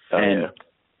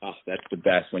 that's the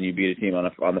best when you beat a team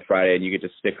on the Friday and you get to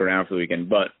stick around for the weekend.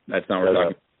 But that's not what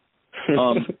we're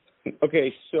talking.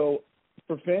 Okay, so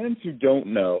for fans who don't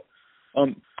know,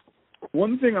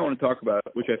 one thing I want to talk about,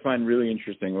 which I find really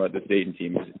interesting about this Dayton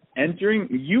team, is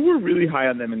you were really high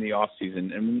on them in the off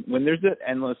season, and when there's that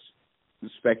endless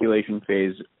speculation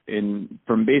phase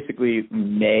from basically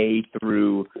May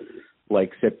through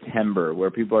September,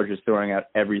 where people are just throwing out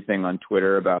everything on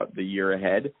Twitter about the year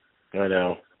ahead. I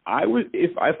know. I would,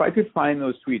 if I could find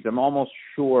those tweets, I'm almost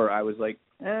sure I was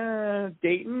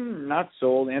Dayton, not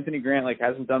sold. Anthony Grant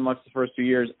hasn't done much the first 2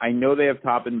 years. I know they have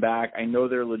top and back. I know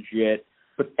they're legit,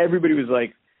 but everybody was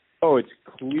oh, it's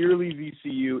clearly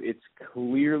VCU. It's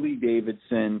clearly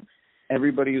Davidson.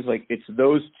 Everybody was it's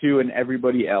those two and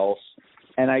everybody else.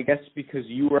 And I guess because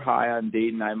you were high on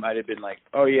Dayton, I might have been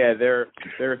oh yeah, they're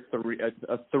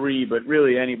a 3, but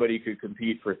really anybody could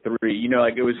compete for 3.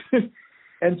 It was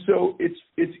And so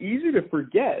it's easy to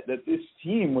forget that this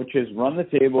team, which has run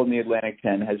the table in the Atlantic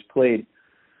 10, has played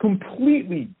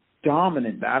completely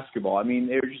dominant basketball. I mean,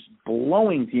 they're just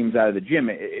blowing teams out of the gym.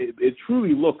 It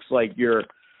truly looks like you're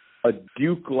a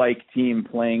Duke-like team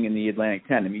playing in the Atlantic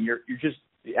 10. I mean, you're just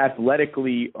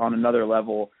athletically on another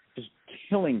level, just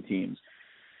killing teams.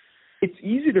 It's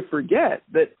easy to forget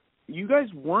that you guys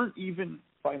weren't even,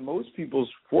 by most people's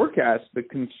forecast, the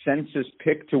consensus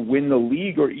pick to win the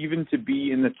league or even to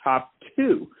be in the top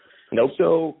 2. Nope.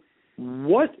 So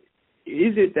what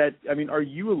is it that, I mean, are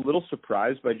you a little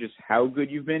surprised by just how good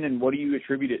you've been, and what do you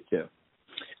attribute it to?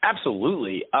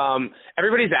 Absolutely.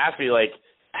 Everybody's asked me, like,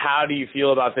 how do you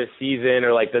feel about this season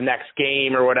or, like, the next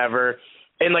game or whatever?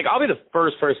 And, like, I'll be the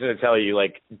first person to tell you,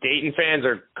 like, Dayton fans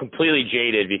are completely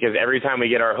jaded because every time we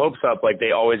get our hopes up, like,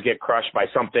 they always get crushed by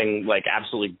something, like,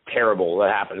 absolutely terrible that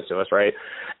happens to us, right?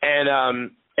 And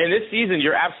this season,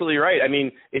 you're absolutely right. I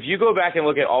mean, if you go back and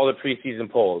look at all the preseason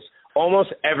polls,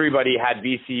 almost everybody had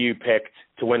VCU picked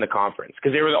to win the conference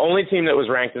because they were the only team that was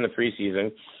ranked in the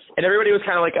preseason. And everybody was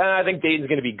kind of like, I think Dayton's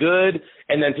going to be good.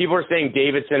 And then people were saying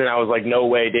Davidson, and I was like, no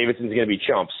way, Davidson's going to be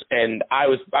chumps. And I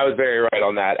was very right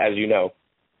on that, as you know.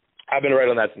 I've been right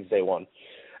on that since day one.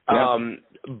 Yeah.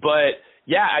 But,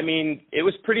 yeah, I mean, it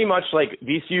was pretty much like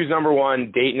VCU's number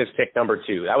 1, Dayton is pick number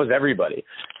 2. That was everybody.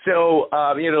 So,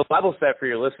 the level set for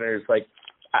your listeners, like,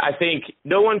 I think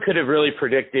no one could have really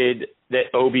predicted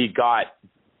that Obi got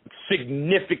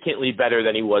significantly better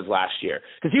than he was last year,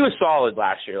 because he was solid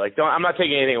last year. Like, I'm not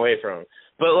taking anything away from him,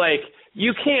 but like,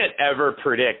 you can't ever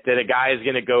predict that a guy is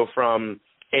going to go from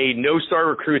a no-star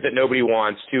recruit that nobody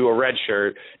wants to a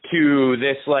redshirt to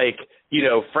this, like,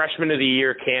 freshman of the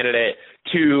year candidate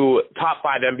to top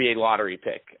 5 NBA lottery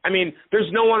pick. I mean, there's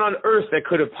no one on earth that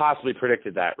could have possibly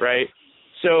predicted that, right?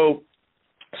 So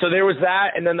there was that,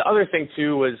 and then the other thing,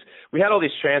 too, was we had all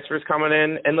these transfers coming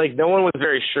in, and, like, no one was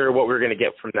very sure what we were going to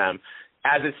get from them.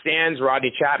 As it stands,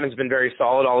 Rodney Chapman's been very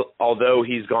solid, although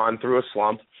he's gone through a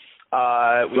slump.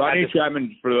 Rodney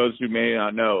Chapman, for those who may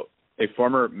not know, a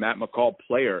former Matt McCall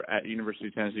player at University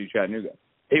of Tennessee, Chattanooga.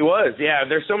 He was, yeah.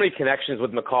 There's so many connections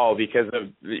with McCall because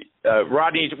of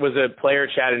Rodney was a player at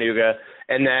Chattanooga,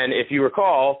 and then if you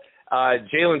recall,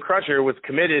 Jalen Crutcher was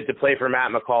committed to play for Matt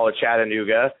McCall at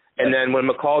Chattanooga. And then when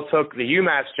McCall took the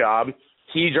UMass job,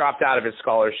 he dropped out of his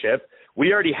scholarship.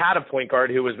 We already had a point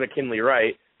guard who was McKinley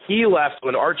Wright. He left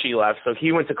when Archie left, so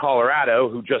he went to Colorado,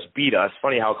 who just beat us.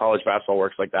 Funny how college basketball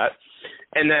works like that.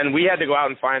 And then we had to go out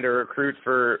and find a recruit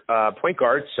for point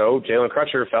guard, so Jalen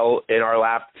Crutcher fell in our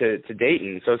lap to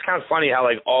Dayton. So it's kind of funny how,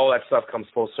 like, all that stuff comes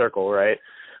full circle, right?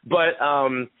 But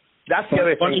that's the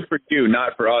other funny thing. for you,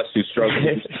 not for us, who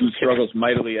struggles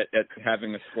mightily at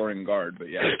having a scoring guard. But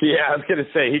yeah, I was gonna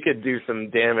say he could do some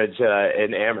damage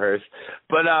in Amherst.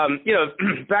 But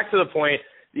back to the point.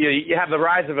 You have the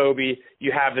rise of Obi.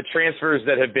 You have the transfers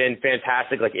that have been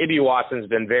fantastic. Like Ibi Watson's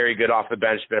been very good off the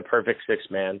bench, been a perfect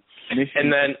 6-man. Michigan,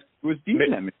 and then it was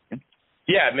decent at Michigan.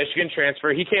 Yeah, Michigan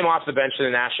transfer. He came off the bench in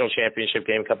the national championship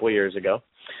game a couple of years ago.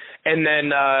 And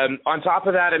then on top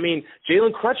of that, I mean,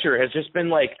 Jalen Crutcher has just been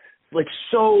like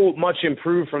so much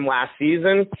improved from last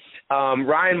season.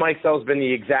 Ryan Mikesell's been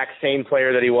the exact same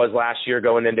player that he was last year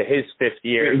going into his 5th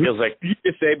year. It feels like. Did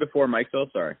you say before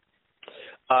Mikesell? Sorry.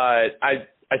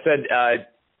 I said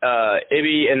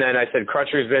Ibi, and then I said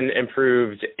Crutcher's been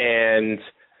improved, and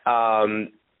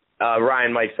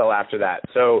Ryan Mikesell after that.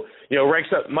 So,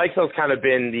 Mikesell's kind of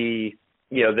been the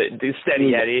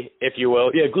steady Eddie, if you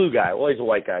will. Yeah, glue guy. Well, he's a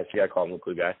white guy, so you got to call him the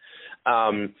glue guy.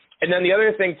 And then the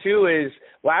other thing, too, is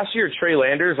last year Trey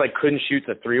Landers, couldn't shoot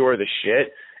the 3 or the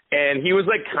shit. And he was,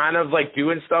 kind of,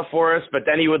 doing stuff for us, but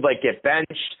then he would, get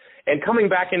benched. And coming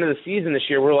back into the season this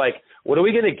year, we're like, what are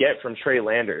we going to get from Trey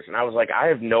Landers? And I was like, I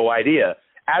have no idea.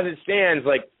 As it stands,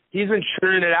 he's been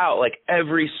churning it out,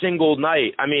 every single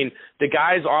night. I mean, the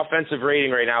guy's offensive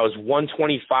rating right now is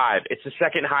 125. It's the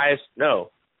second highest.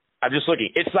 No, I'm just looking.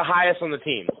 It's the highest on the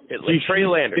team. Trey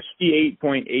Landers.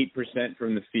 58.8%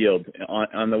 from the field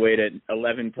on the way to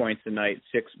 11 points a night,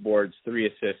 6 boards, 3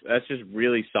 assists. That's just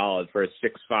really solid for a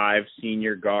 6'5"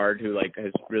 senior guard who,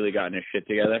 has really gotten his shit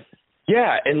together.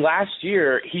 Yeah, and last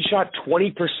year he shot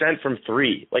 20% from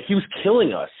 3. He was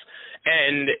killing us.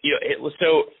 And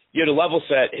to level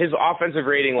set, his offensive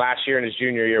rating last year in his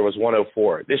junior year was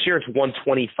 104. This year it's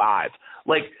 125.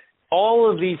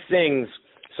 All of these things.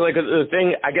 So the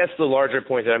thing, I guess the larger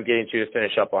point that I'm getting to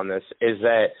finish up on this is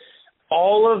that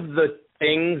all of the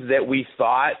things that we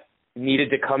thought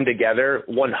needed to come together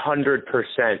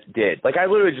 100% did. I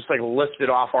literally just listed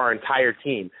off our entire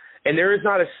team, and there is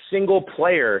not a single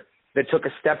player that took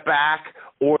a step back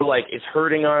or is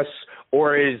hurting us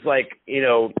or is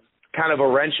kind of a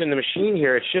wrench in the machine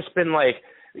here. It's just been like,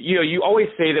 you always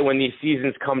say that when these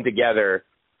seasons come together,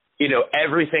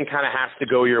 everything kind of has to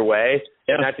go your way.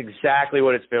 Yeah. And that's exactly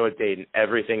what it's been with Dayton.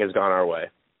 Everything has gone our way.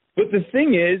 But the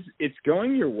thing is, it's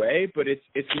going your way, but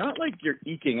it's not like you're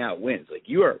eking out wins. Like,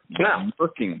 you are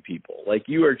murking people. Like,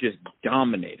 you are just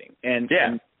dominating. And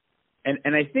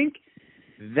I think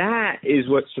that is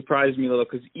what surprised me a little,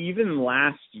 because even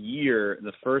last year,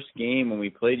 the first game when we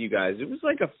played you guys, it was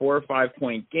like a 4 or 5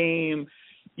 point game.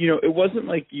 It wasn't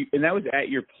like you, and that was at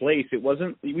your place. It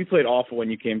wasn't, we played awful when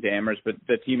you came to Amherst, but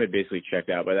the team had basically checked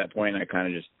out by that point, and I kind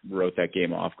of just wrote that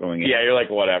game off going in. Yeah, you're like,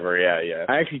 whatever, yeah.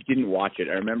 I actually didn't watch it.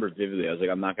 I remember vividly. I was like,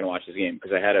 I'm not going to watch this game,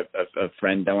 because I had a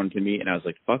friend that wanted to meet, and I was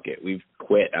like, fuck it, we've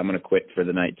quit. I'm going to quit for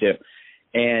the night too.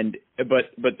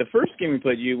 But the first game we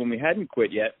played you, when we hadn't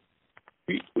quit yet,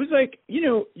 it was like,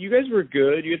 you guys were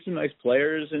good. You had some nice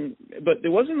players, but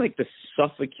there wasn't like the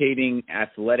suffocating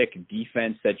athletic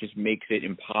defense that just makes it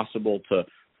impossible to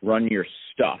run your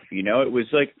stuff. It was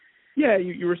like, yeah,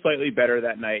 you were slightly better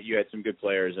that night. You had some good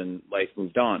players, and life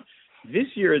moved on. This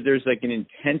year, there's like an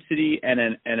intensity and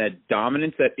a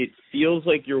dominance that it feels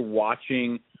like you're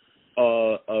watching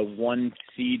a 1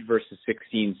 seed versus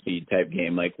 16 seed type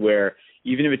game, like where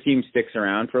even if a team sticks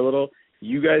around for a little,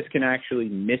 you guys can actually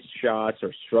miss shots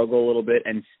or struggle a little bit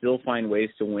and still find ways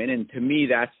to win. And to me,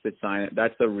 that's the sign.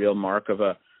 That's the real mark of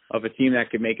a team that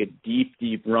could make a deep,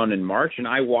 deep run in March. And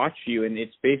I watch you, and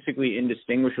it's basically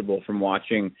indistinguishable from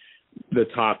watching the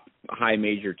top high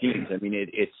major teams. I mean,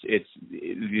 it's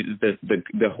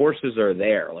the horses are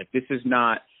there. Like, this is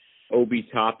not Obi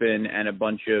Toppin and a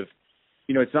bunch of,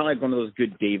 it's not like one of those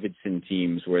good Davidson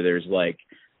teams where there's like,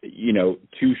 2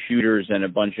 shooters and a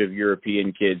bunch of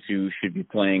European kids who should be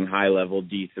playing high-level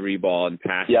D3 ball and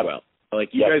pass well. Like,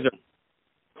 you guys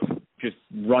are just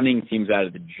running teams out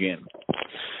of the gym.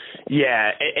 Yeah,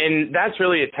 and that's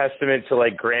really a testament to,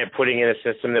 like, Grant putting in a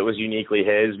system that was uniquely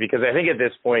his, because I think at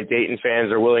this point Dayton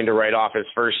fans are willing to write off his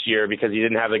first year because he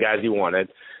didn't have the guys he wanted.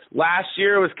 Last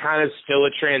year was kind of still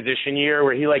a transition year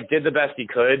where he, like, did the best he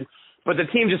could, but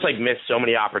the team just, like, missed so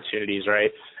many opportunities, right?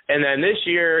 And then this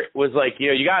year was like,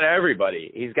 you got everybody.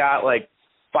 He's got like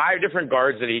 5 different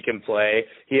guards that he can play.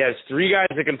 He has 3 guys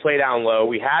that can play down low.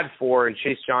 We had 4, and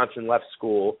Chase Johnson left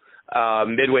school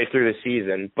midway through the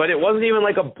season. But it wasn't even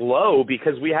like a blow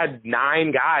because we had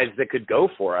 9 guys that could go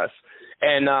for us.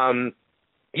 And,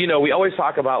 we always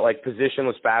talk about like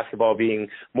positionless basketball being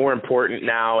more important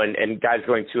now and guys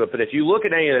going to it. But if you look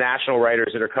at any of the national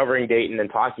writers that are covering Dayton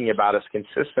and talking about us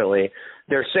consistently,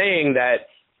 they're saying that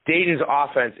Dayton's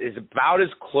offense is about as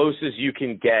close as you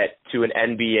can get to an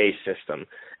NBA system.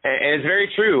 And it's very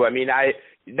true. I mean,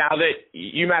 now that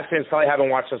UMass fans probably haven't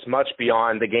watched us much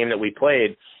beyond the game that we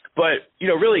played, but,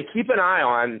 really keep an eye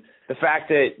on the fact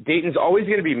that Dayton's always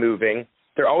going to be moving.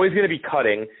 They're always going to be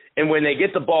cutting. And when they get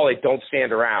the ball, they don't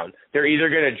stand around. They're either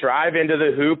going to drive into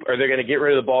the hoop or they're going to get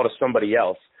rid of the ball to somebody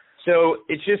else. So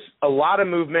it's just a lot of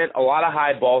movement, a lot of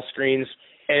high ball screens,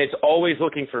 and it's always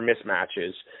looking for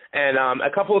mismatches. And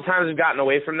a couple of times we've gotten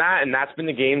away from that, and that's been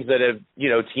the games that have,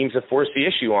 teams have forced the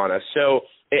issue on us. So,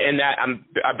 and that I'm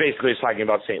basically just talking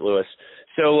about St. Louis.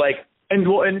 So, like, and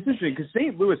it's interesting because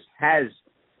St. Louis has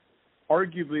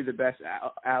arguably the best,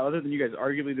 other than you guys,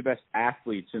 arguably the best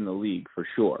athletes in the league for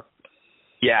sure.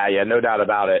 Yeah, no doubt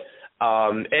about it.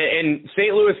 And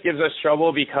St. Louis gives us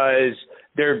trouble because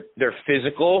they're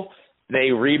physical.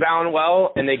 They rebound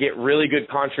well, and they get really good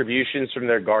contributions from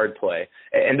their guard play.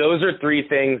 And those are 3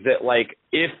 things that, like,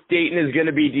 if Dayton is going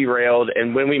to be derailed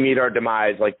and when we meet our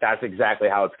demise, like, that's exactly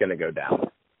how it's going to go down.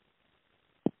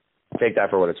 Take that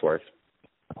for what it's worth.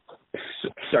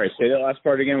 Sorry, say that last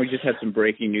part again. We just had some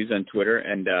breaking news on Twitter,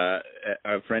 and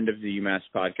a friend of the UMass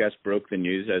podcast broke the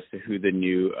news as to who the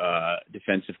new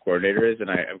defensive coordinator is, and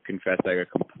I confess I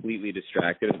got completely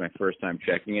distracted. It was my first time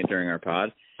checking it during our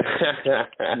pod.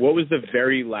 What was the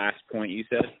very last point you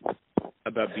said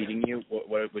about beating you?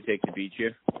 What it would take to beat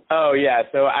you? Oh, yeah.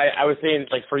 So I was saying,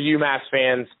 like, for UMass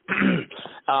fans,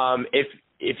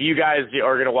 if you guys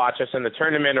are going to watch us in the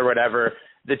tournament or whatever,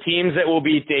 the teams that will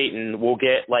beat Dayton will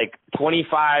get like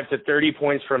 25 to 30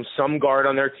 points from some guard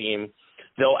on their team.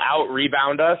 They'll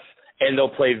out-rebound us, and they'll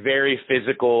play very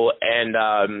physical and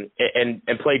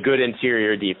play good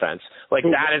interior defense. Like,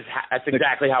 that's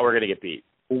exactly how we're going to get beat.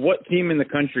 What team in the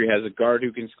country has a guard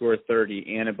who can score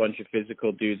 30 and a bunch of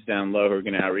physical dudes down low who are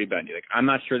going to out-rebound you? Like, I'm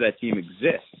not sure that team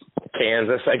exists.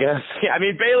 Kansas, I guess. Yeah, I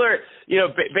mean, Baylor,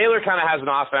 Baylor kind of has an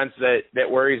offense that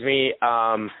worries me.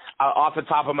 Off the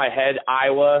top of my head,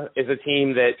 Iowa is a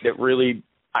team that really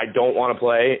I don't want to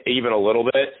play even a little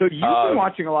bit. So you've been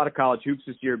watching a lot of college hoops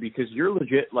this year because you're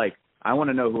legit like, I want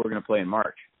to know who we're going to play in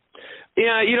March.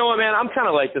 Yeah, you know what, man? I'm kind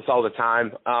of like this all the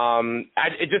time.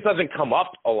 It just doesn't come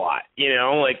up a lot, you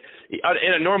know? Like,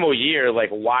 in a normal year, like,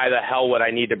 why the hell would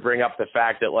I need to bring up the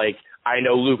fact that, like, I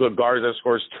know Luka Garza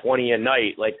scores 20 a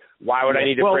night? Like, why would I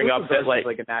need to bring up that,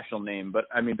 like a national name, but,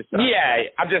 I mean, besides yeah,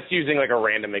 I'm just using, like, a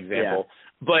random example. Yeah.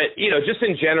 But, you know, just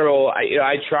in general,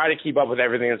 I try to keep up with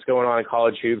everything that's going on in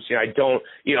college hoops. You know, I don't,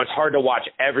 you know, it's hard to watch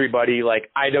everybody. Like,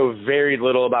 I know very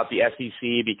little about the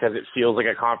SEC because it feels like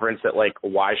a conference that, like,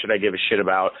 why should I give a shit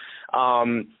about?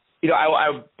 You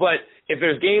know, but if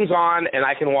there's games on and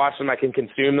I can watch them, I can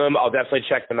consume them, I'll definitely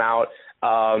check them out.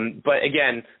 But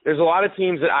again, there's a lot of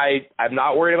teams that I'm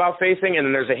not worried about facing, and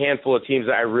then there's a handful of teams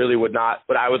that I really would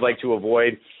like to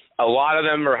avoid. A lot of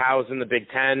them are housed in the Big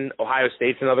Ten. Ohio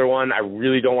State's another one. I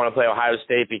really don't want to play Ohio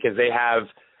State because they have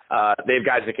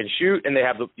guys that can shoot, and they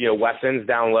have, you know, weapons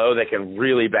down low that can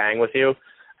really bang with you.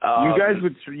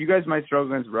 You guys might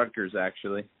struggle against Rutgers,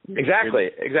 actually. Exactly,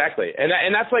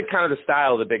 and that's like kind of the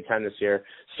style of the Big Ten this year.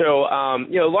 So,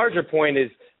 you know, larger point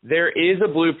is there is a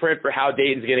blueprint for how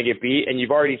Dayton's going to get beat, and you've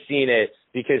already seen it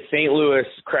because St. Louis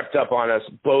crept up on us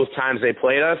both times they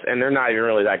played us, and they're not even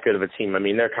really that good of a team. I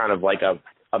mean, they're kind of like a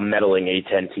meddling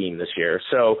A-10 team this year.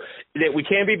 So we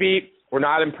can't be beat. We're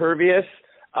not impervious,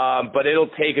 but it'll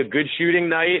take a good shooting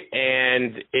night,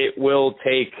 and it will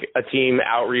take a team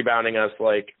out-rebounding us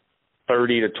like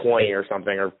 30 to 20 or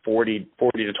something, or 40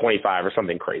 to 25 or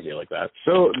something crazy like that.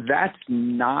 So that's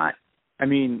not – I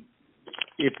mean,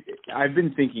 if I've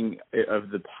been thinking of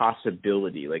the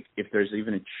possibility, like if there's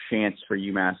even a chance for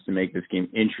UMass to make this game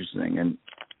interesting, and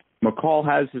McCall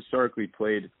has historically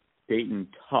played Dayton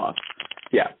tough.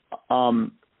 Yeah.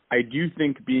 I do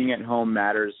think being at home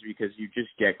matters because you just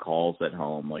get calls at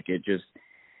home. Like it just,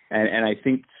 and I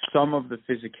think some of the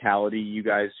physicality you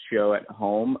guys show at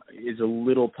home is a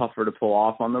little tougher to pull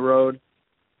off on the road.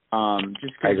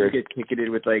 Just because you get ticketed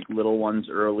with like little ones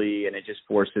early, and it just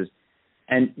forces.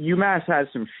 And UMass has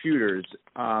some shooters,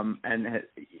 and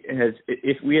has.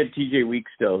 If we had TJ Week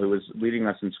still, who was leading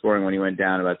us in scoring when he went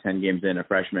down about 10 games in, a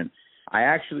freshman. I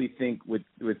actually think with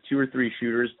 2 or 3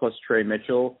 shooters plus Trey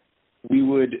Mitchell, we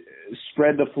would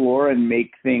spread the floor and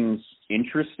make things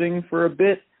interesting for a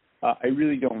bit. I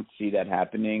really don't see that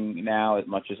happening now as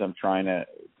much as I'm trying to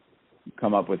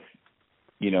come up with,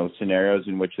 you know, scenarios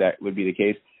in which that would be the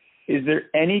case. Is there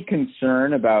any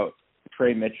concern about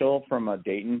Trey Mitchell from a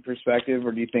Dayton perspective,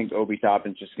 or do you think Obi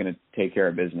Toppin's just going to take care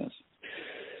of business?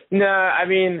 No, I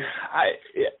mean,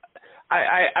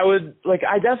 I would like.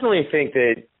 I definitely think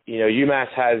that, you know, UMass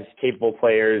has capable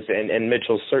players, and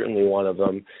Mitchell's certainly one of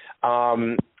them.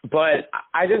 But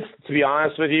I just, to be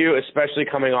honest with you, especially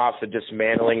coming off the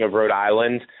dismantling of Rhode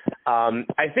Island,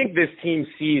 I think this team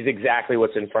sees exactly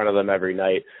what's in front of them every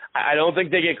night. I don't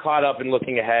think they get caught up in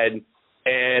looking ahead.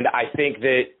 And I think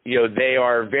that, you know, they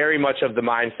are very much of the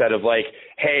mindset of like,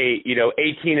 hey, you know,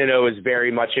 18-0 is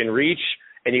very much in reach,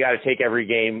 and you got to take every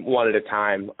game one at a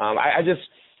time. I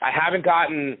haven't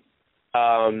gotten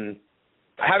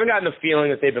the feeling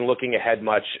that they've been looking ahead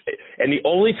much. And the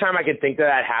only time I could think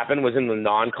that happened was in the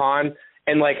non-con.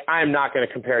 And, like, I'm not going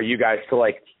to compare you guys to,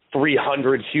 like,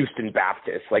 300 Houston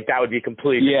Baptists. Like, that would be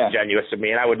completely disingenuous of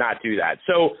me, and I would not do that.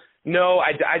 So, no,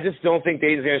 I just don't think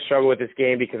Dayton's going to struggle with this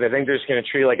game because I think they're just going to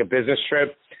treat it like a business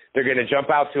trip. They're going to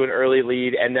jump out to an early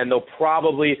lead, and then they'll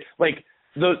probably – like,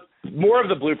 the more of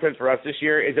the blueprint for us this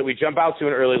year is that we jump out to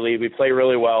an early lead, we play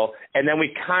really well, and then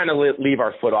we kind of leave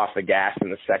our foot off the gas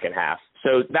in the second half.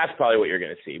 So that's probably what you're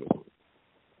going to see.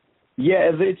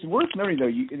 Yeah, it's worth noting, though,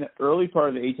 in the early part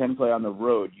of the A-10 play on the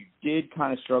road, you did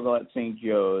kind of struggle at St.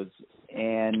 Joe's.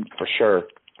 And for sure.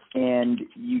 And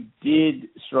you did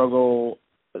struggle.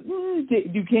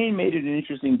 Duquesne made it an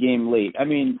interesting game late. I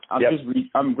mean,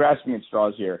 I'm grasping at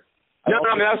straws here. No,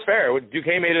 I mean, that's fair.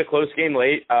 Duquesne made it a close game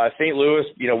late. St. Louis,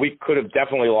 you know, we could have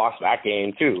definitely lost that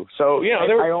game, too. So, you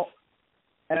know,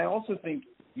 I also think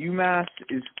UMass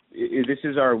this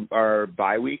is our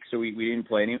bye week, so we didn't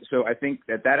play any. So I think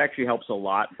that actually helps a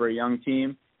lot for a young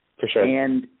team. For sure.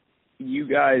 And you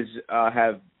guys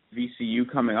have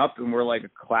VCU coming up, and we're like a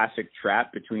classic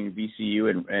trap between VCU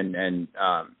and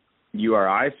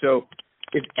URI. So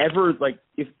if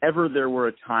ever there were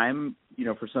a time, you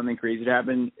know, for something crazy to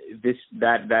happen,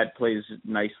 that plays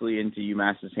nicely into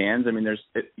UMass's hands. I mean,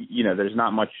 there's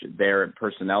not much there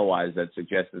personnel wise that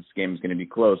suggests this game is going to be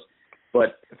close.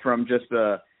 But from just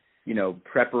a, you know,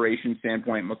 preparation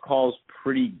standpoint, McCall's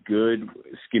pretty good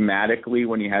schematically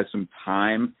when he has some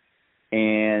time.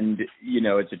 And, you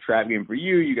know, it's a trap game for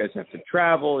you. You guys have to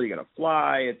travel. You got to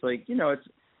fly. It's like, you know, it's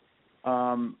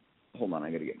hold on,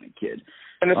 I got to get my kid.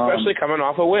 And especially coming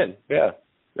off a win. Yeah,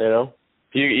 you know.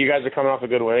 You guys are coming off a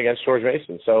good win against George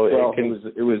Mason, so it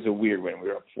was a weird win. We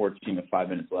were up 14 with 5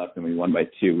 minutes left, and we won by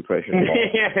 2. We probably should have won.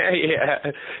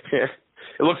 yeah.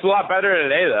 It looks a lot better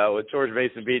today though, with George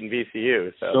Mason beating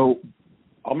VCU. So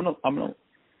I'm gonna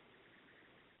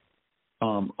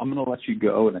let you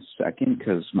go in a second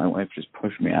because my wife just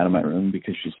pushed me out of my room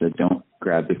because she said don't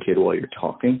grab the kid while you're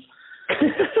talking.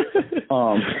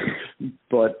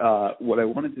 But what I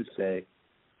wanted to say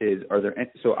is,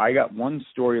 so I got one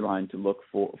storyline to look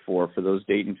for those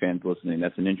Dayton fans listening.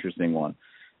 That's an interesting one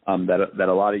that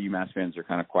a lot of UMass fans are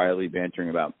kind of quietly bantering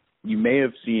about. You may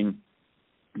have seen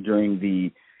during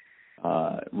the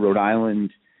Rhode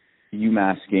Island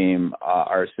UMass game,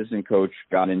 our assistant coach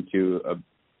got into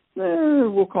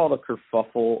we'll call it a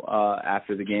kerfuffle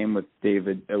after the game with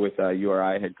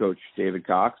URI head coach David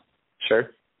Cox.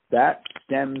 Sure. That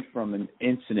stemmed from an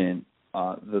incident,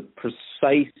 the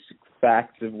precise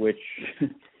facts of which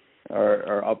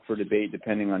are up for debate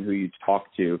depending on who you talk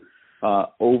to,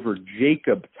 over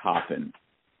Jacob Toppin,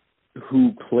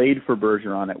 who played for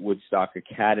Bergeron at Woodstock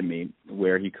Academy,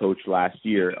 where he coached last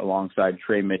year alongside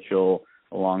Trey Mitchell,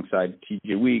 alongside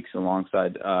TJ Weeks,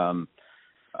 alongside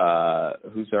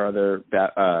who's our other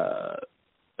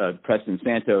Preston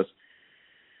Santos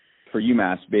for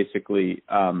UMass. Basically,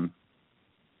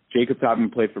 Jacob Toppin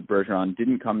played for Bergeron,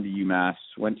 didn't come to UMass,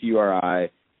 went to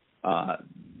URI.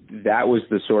 That was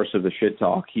the source of the shit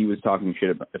talk. He was talking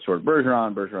shit about sort of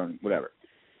Bergeron, whatever.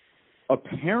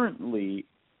 Apparently,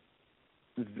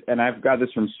 and I've got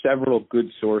this from several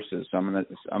good sources, so I'm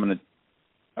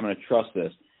gonna trust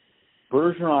this.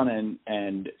 Bergeron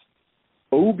and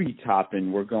Obi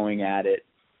Toppin were going at it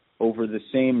over the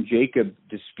same Jacob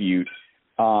dispute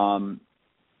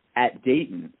at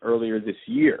Dayton earlier this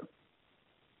year,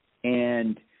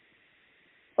 and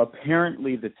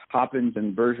apparently the Toppins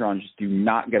and Bergeron just do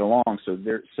not get along.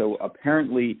 So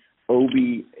apparently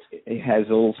Obi has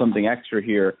a little something extra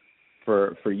here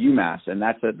for UMass, and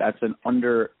that's an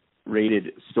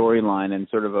underrated storyline and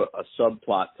sort of a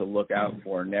subplot to look out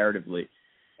for narratively.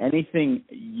 Anything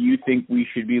you think we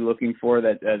should be looking for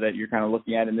that you're kind of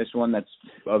looking at in this one that's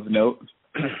of note?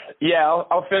 Yeah,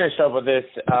 I'll finish up with this.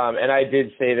 And I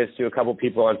did say this to a couple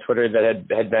people on Twitter that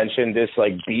had mentioned this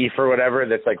like beef or whatever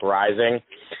that's like rising.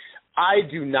 I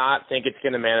do not think it's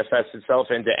going to manifest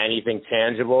itself into anything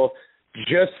tangible,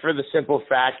 just for the simple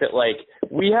fact that like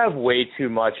we have way too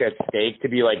much at stake to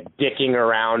be like dicking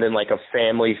around in like a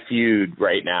family feud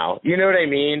right now. You know what I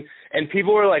mean? And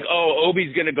people were like, "Oh,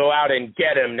 Obi's going to go out and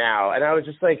get him now," and I was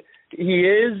just like, he's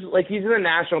in the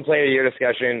National Player of the Year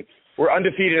discussion. We're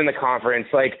undefeated in the conference.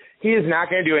 Like, he is not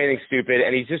going to do anything stupid,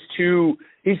 and he's too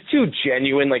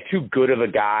genuine, like, too good of a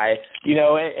guy, you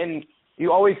know, and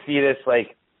you always see this,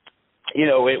 like, you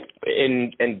know,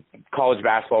 in college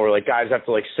basketball where, like, guys have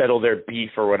to, like, settle their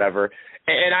beef or whatever.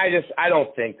 And I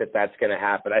don't think that that's going to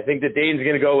happen. I think that Dayton's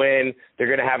going to go in. They're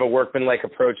going to have a workmanlike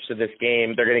approach to this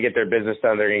game. They're going to get their business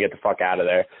done. They're going to get the fuck out of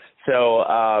there. So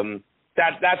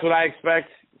that's what I expect.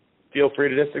 Feel free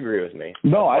to disagree with me.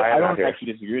 No, I don't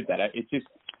actually disagree with that.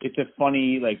 It's a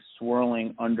funny, like,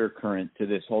 swirling undercurrent to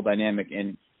this whole dynamic.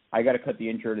 And I got to cut the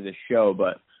intro to this show,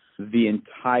 but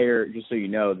just so you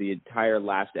know, the entire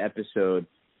last episode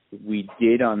we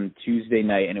did on Tuesday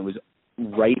night, and it was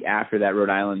right after that Rhode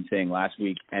Island thing last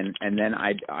week. And then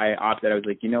I opted. I was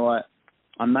like, you know what?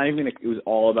 I'm not even going to – it was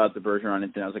all about the Bergeron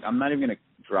incident. I was like, I'm not even going to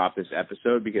drop this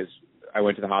episode because I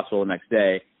went to the hospital the next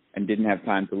day and didn't have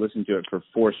time to listen to it for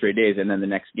 4 straight days. And then the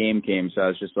next game came, so I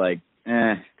was just like,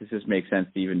 does this make sense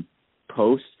to even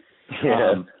post?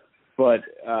 Yeah. But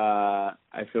I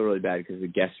feel really bad because the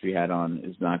guest we had on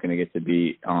is not going to get to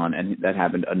be on, and that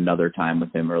happened another time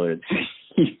with him earlier this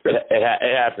year.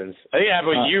 It happens. I think it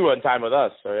happened with you one time with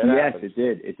us. So yes, happens.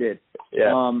 It did.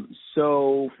 Yeah.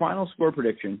 So final score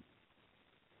prediction.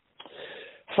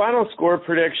 Final score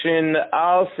prediction,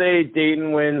 I'll say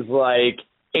Dayton wins like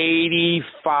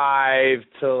 85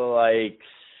 to like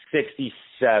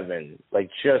 67. Like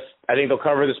I think they'll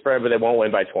cover the spread, but they won't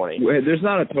win by 20. Wait, there's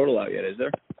not a total out yet, is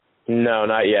there? No,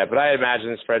 not yet. But I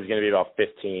imagine the spread's going to be about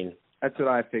 15. That's what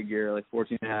I figure, like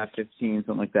 14.5, 15,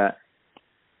 something like that.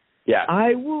 Yeah.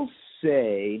 I will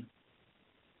say,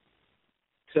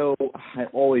 so I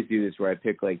always do this where I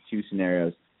pick like 2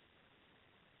 scenarios.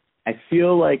 I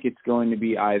feel like it's going to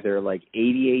be either like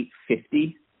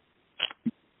 88-50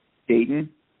 Dayton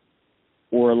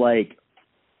or like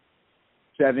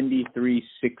 73-69,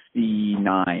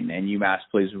 and UMass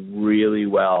plays really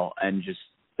well and just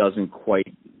doesn't quite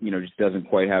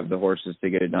have the horses to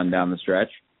get it done down the stretch.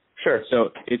 Sure. So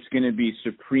it's going to be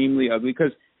supremely ugly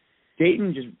because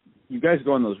Dayton you guys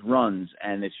go on those runs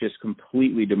and it's just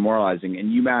completely demoralizing. And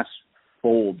UMass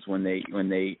folds when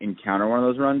they encounter one of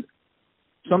those runs.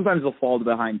 Sometimes they'll fall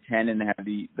behind 10 and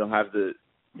they'll have the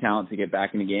talent to get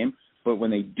back in the game. But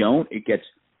when they don't, it gets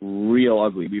real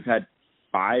ugly. We've had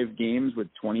 5 games with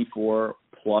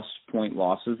 24-plus point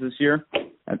losses this year.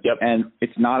 Yep. And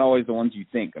it's not always the ones you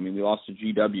think. I mean, we lost to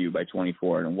GW by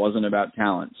 24, and it wasn't about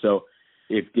talent. So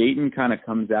if Dayton kind of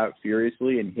comes out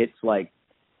furiously and hits like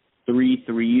 3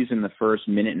 threes in the first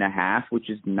minute and a half, which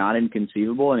is not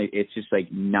inconceivable, and it's just like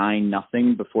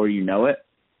 9-0 before you know it,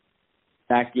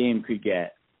 that game could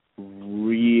get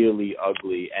really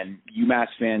ugly. And UMass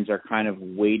fans are kind of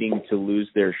waiting to lose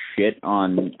their shit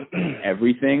on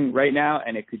everything right now,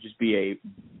 and it could just be a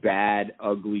bad,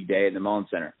 ugly day at the Mullen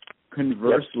Center.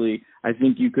 Conversely, I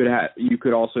think you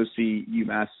could also see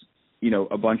UMass,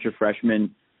 a bunch of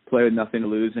freshmen play with nothing to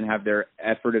lose and have their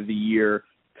effort of the year.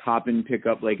 Toppin pick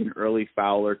up like an early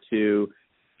foul or two.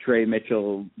 Trey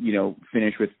Mitchell,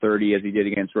 finish with 30 as he did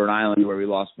against Rhode Island, where we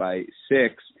lost by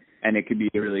 6. And it could be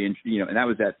really interesting, and that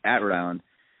was at Rhode Island.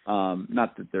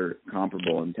 Not that they're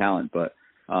comparable in talent, but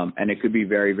and it could be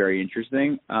very, very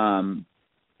interesting.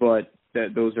 But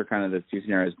those are kind of the 2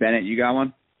 scenarios. Bennett, you got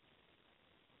one?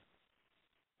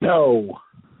 No.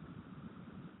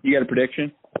 You got a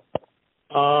prediction?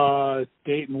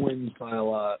 Dayton wins by a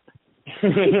lot.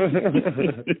 You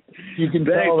can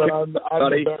tell that I'm a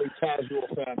very casual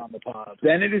fan on the pod.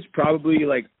 Bennett is probably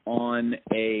like on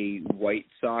a White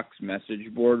Sox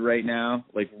message board right now,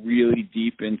 like really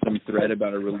deep in some thread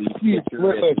about a relief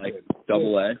pitcher in like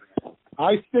Double-A.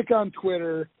 I stick on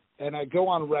Twitter and I go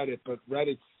on Reddit, but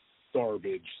Reddit's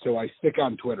garbage, so I stick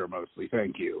on Twitter mostly.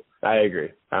 Thank you. I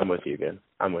agree. I'm with you, again.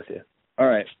 I'm with you. All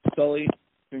right, Sully,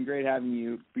 it's been great having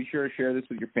you. Be sure to share this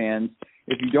with your fans.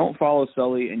 If you don't follow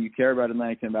Sully and you care about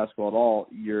Atlantic 10 basketball at all,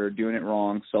 you're doing it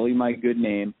wrong. Sully, my good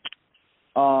name.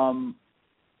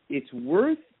 It's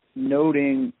worth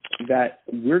noting that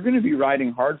we're going to be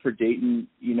riding hard for Dayton,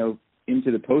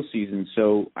 into the postseason.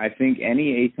 So I think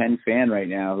any A10 fan right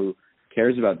now who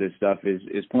cares about this stuff is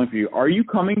pulling for you. Are you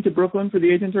coming to Brooklyn for the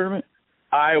A10 tournament?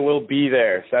 I will be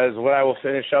there. So that is what I will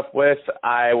finish up with.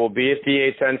 I will be at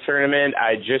the A10 tournament.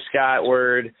 I just got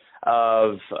word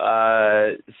of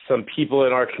some people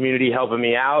in our community helping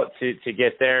me out to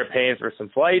get there, paying for some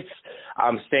flights.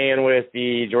 I'm staying with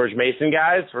the George Mason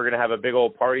guys. We're going to have a big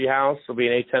old party house. It'll be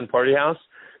an A10 party house.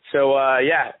 So,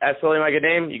 that's really my good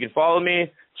name. You can follow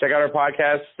me. Check out our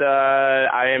podcast.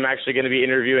 I am actually going to be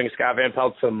interviewing Scott Van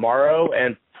Pelt tomorrow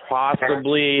and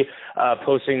possibly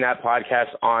posting that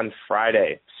podcast on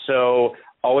Friday. So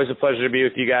always a pleasure to be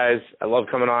with you guys. I love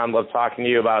coming on, love talking to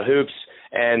you about hoops,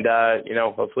 and,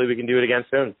 hopefully we can do it again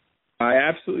soon. I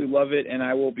absolutely love it, and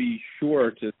I will be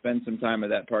sure to spend some time at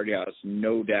that party house,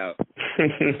 no doubt.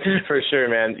 For sure,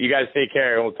 man. You guys take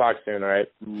care, and we'll talk soon, all right?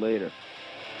 Later.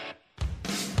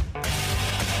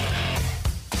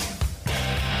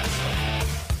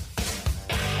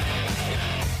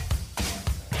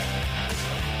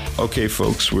 Okay,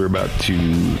 folks, we're about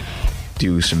to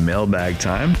do some mailbag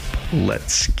time.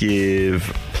 Let's give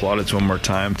plaudits one more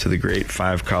time to the great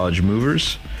 5 college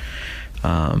movers.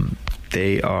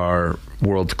 They are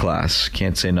world class.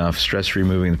 Can't say enough. Stress-free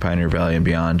moving the Pioneer Valley and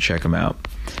beyond. Check them out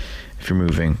if you're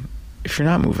moving. If you're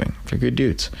not moving, they're good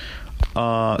dudes.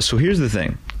 So here's the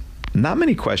thing. Not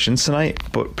many questions tonight,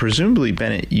 but presumably,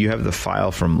 Bennett, you have the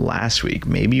file from last week.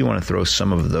 Maybe you want to throw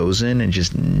some of those in and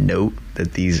just note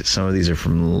that some of these are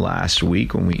from last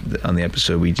week on the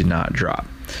episode we did not drop.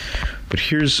 But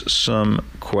here's some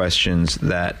questions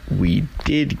that we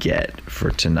did get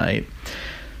for tonight.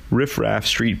 Riff Raff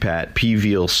Street Pat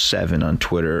PVL7 on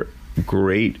Twitter,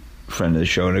 great friend of the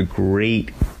show and a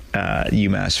great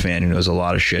UMass fan who knows a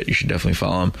lot of shit. You should definitely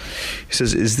follow him. He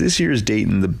says, is this year's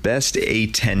Dayton the best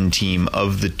A10 team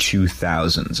of the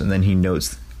 2000s? And then he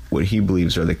notes what he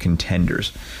believes are the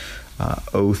contenders.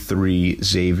 03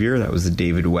 Xavier, that was the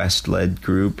David West led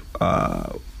group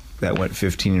that went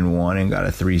 15-1 and got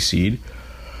a 3 seed.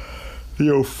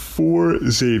 The 04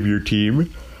 Xavier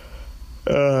team,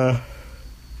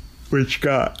 which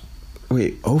got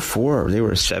 04, they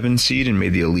were a 7 seed and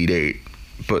made the Elite 8,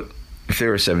 but if they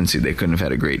were a 7 seed, they couldn't have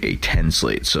had a great A10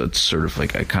 slate, so it's sort of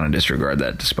like I kind of disregard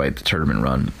that despite the tournament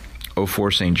run.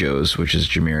 04 St. Joe's, which is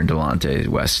Jameer and Delonte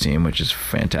West team, which is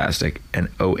fantastic, and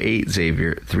 08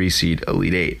 Xavier, 3 seed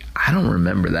Elite 8. I don't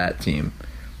remember that team.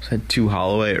 Was that 2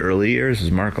 Holloway early years? Was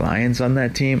Mark Lyons on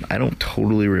that team? I don't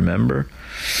totally remember.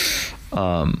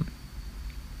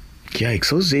 Yikes,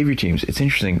 those Xavier teams, it's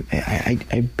interesting.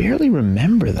 I barely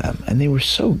remember them, and they were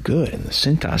so good, and the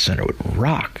Cintas Center would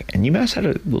rock, and UMass had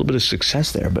a little bit of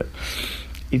success there, but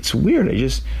it's weird.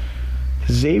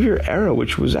 Xavier era,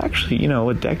 which was actually,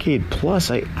 a decade plus,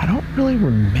 I don't really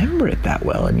remember it that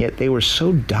well, and yet they were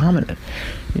so dominant.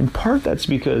 In part, that's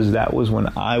because that was when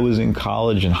I was in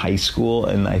college and high school,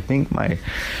 and I think my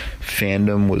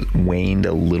fandom was waned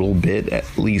a little bit,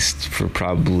 at least for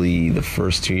probably the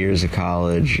first 2 years of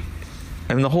college,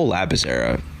 and the whole Lapis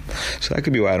era. So that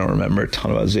could be why I don't remember a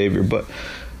ton about Xavier. But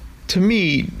to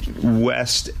me,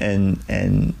 West and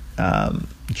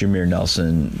Jameer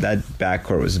Nelson, that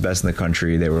backcourt was the best in the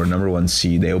country. They were a number one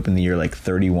seed. They opened the year like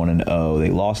 31-0. They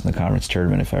lost in the conference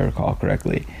tournament, if I recall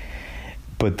correctly.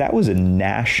 But that was a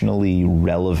nationally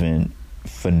relevant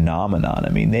phenomenon. I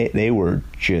mean, they were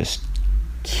just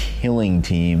killing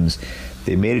teams.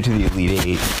 They made it to the Elite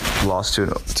Eight, lost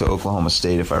to Oklahoma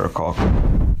State, if I recall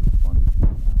correctly.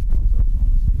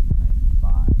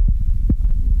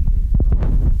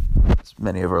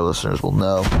 Many of our listeners will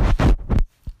know.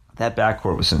 That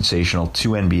backcourt was sensational.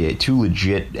 Two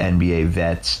legit NBA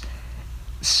vets.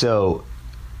 So,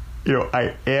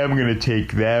 I am going to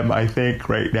take them, I think,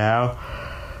 right now.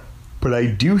 But I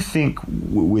do think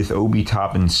with Obi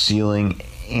Toppin's ceiling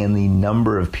and the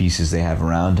number of pieces they have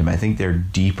around him, I think they're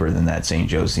deeper than that St.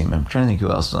 Joe's team. I'm trying to think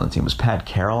who else was on the team. Was Pat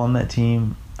Carroll on that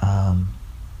team?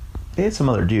 They had some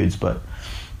other dudes, but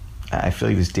I feel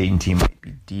like this Dayton team might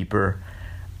be deeper.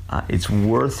 It's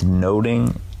worth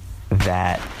noting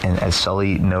that, and as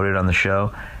Sully noted on the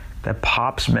show, that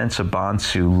Pops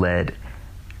Mensah-Bonsu led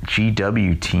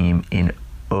GW team in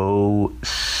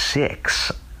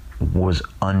 06 was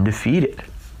undefeated.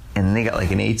 And they got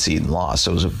like an 8 seed and lost.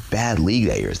 So it was a bad league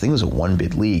that year. I think it was a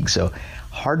one-bid league. So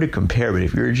hard to compare. But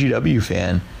if you're a GW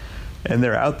fan and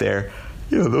they're out there,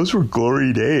 those were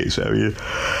glory days. I mean,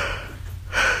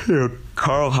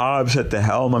 Carl Hobbs at the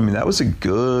helm. I mean, that was a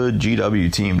good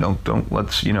GW team.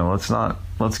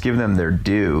 Let's give them their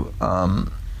due.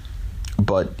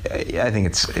 But I think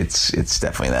it's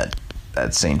definitely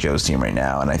that St. Joe's team right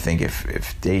now. And I think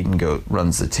if Dayton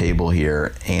runs the table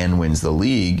here and wins the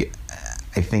league,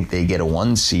 I think they get a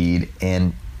 1 seed,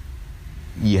 and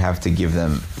you have to give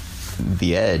them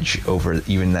the edge over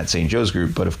even that St. Joe's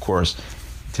group. But of course,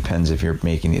 it depends if you're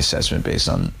making the assessment based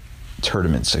on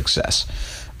tournament success.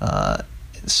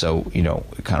 So,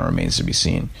 it kind of remains to be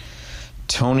seen.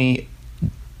 Tony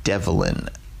Devlin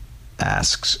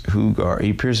asks, he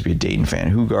appears to be a Dayton fan,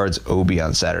 who guards Obi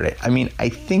on Saturday? I mean, I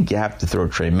think you have to throw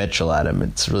Trey Mitchell at him.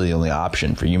 It's really the only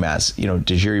option for UMass.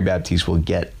 Dejiri Baptiste will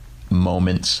get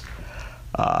moments.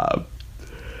 I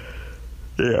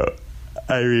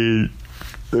mean,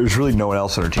 there's really no one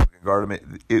else on our team who can guard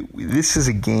him. This is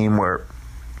a game where,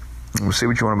 we'll say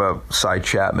what you want about Cy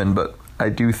Chapman, but I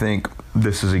do think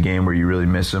this is a game where you really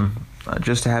miss him.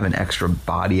 Just to have an extra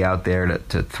body out there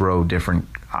to throw different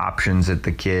options at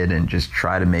the kid and just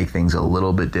try to make things a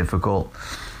little bit difficult.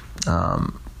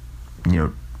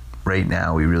 Right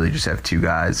now we really just have 2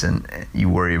 guys, and you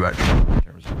worry about in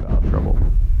terms of foul trouble.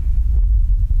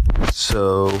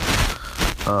 So,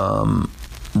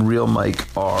 Real Mike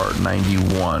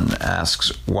R91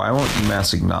 asks, why won't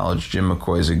UMass acknowledge Jim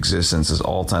McCoy's existence as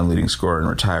all-time leading scorer and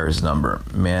retire his number?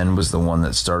 Man was the one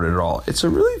that started it all. It's a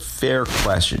really fair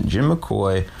question. Jim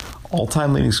McCoy,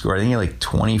 all-time leading scorer, I think he had like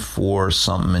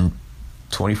 24-something and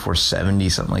 2470,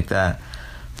 something like that,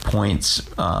 points,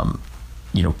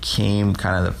 came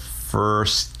kind of the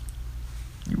first,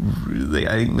 I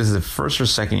think this is the first or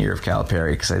second year of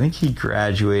Calipari, because I think he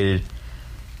graduated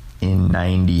in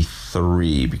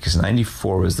 93, because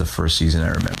 94 was the first season I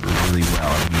remember really well,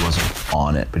 and he wasn't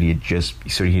on it, but he'd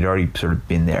already sort of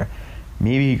been there.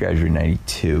 Maybe he graduated in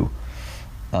 92.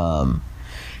 A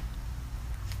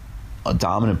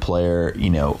dominant player,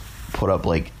 put up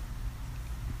like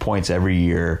points every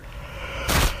year.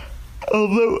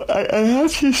 Although I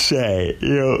have to say,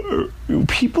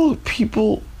 people.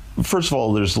 First of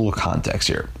all, there's a little context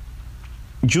here.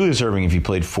 Julius Erving, if he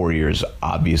played 4 years,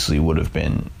 obviously would have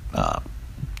been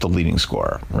the leading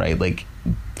scorer, right? Like,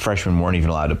 freshmen weren't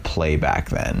even allowed to play back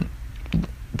then.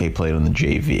 They played on the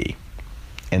JV.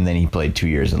 And then he played 2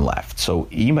 years and left. So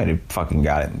he might have fucking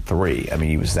got it in 3. I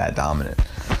mean, he was that dominant.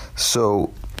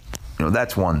 So,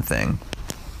 that's one thing.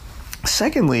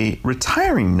 Secondly,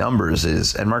 retiring numbers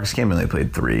is, and Marcus Camden only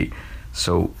played 3.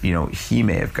 So, he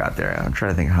may have got there. I'm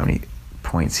trying to think how many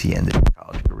points he ended his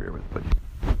college career with, but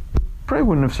probably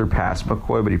wouldn't have surpassed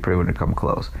McCoy, but he probably wouldn't have come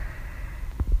close.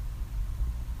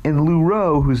 And Lou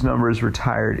Rowe, whose number is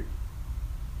retired,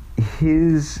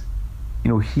 he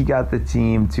got the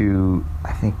team to,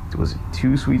 I think, was it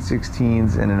 2 Sweet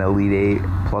 16s and an Elite 8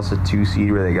 plus a 2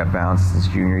 seed where they got bounced his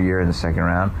junior year in the second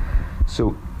round.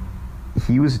 So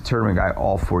he was a tournament guy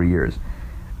all 4 years.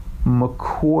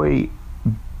 McCoy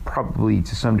probably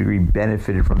to some degree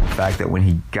benefited from the fact that when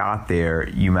he got there,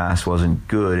 UMass wasn't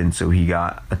good, and so he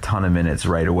got a ton of minutes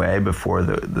right away before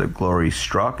the glory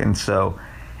struck. And so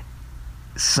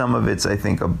some of it's, I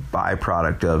think, a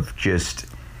byproduct of just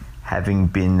having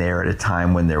been there at a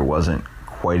time when there wasn't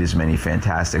quite as many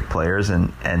fantastic players.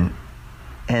 And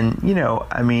you know,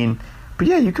 I mean, but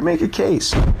yeah, you can make a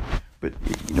case. But,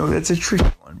 you know, that's a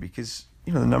tricky one because,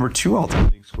 you know, the number 2 all-time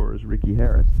league scorer is Ricky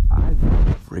Harris. I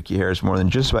love Ricky Harris more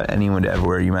than just about anyone to ever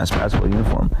wear a UMass basketball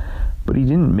uniform. But he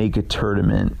didn't make a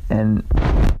tournament. And,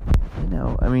 you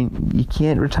know, I mean, you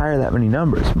can't retire that many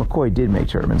numbers. McCoy did make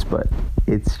tournaments, but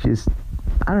it's just,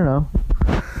 I don't know.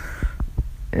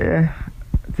 Yeah.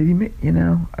 Did he make, you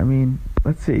know, I mean,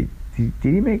 let's see. Did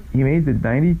he made the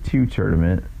 92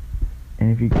 tournament.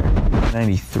 And if you got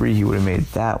 93, he would have made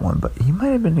that one. But he might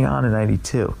have been on in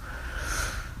 92.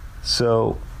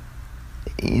 So,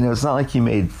 you know, it's not like he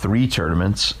made 3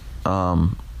 tournaments. I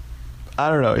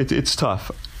don't know. It's tough.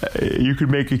 You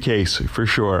could make a case for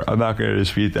sure. I'm not going to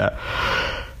dispute that.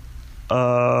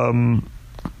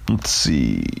 Let's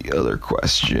see. Other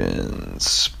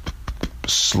questions.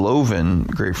 Sloven,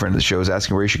 great friend of the show, is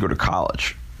asking where he should go to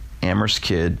college. Amherst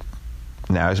kid.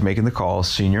 Now he's making the call.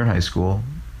 Senior in high school.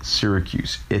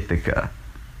 Syracuse, Ithaca,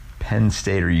 Penn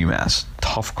State, or UMass.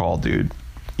 Tough call, dude.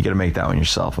 You got to make that one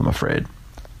yourself, I'm afraid.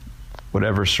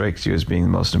 Whatever strikes you as being the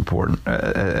most important,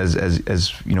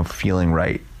 as you know, feeling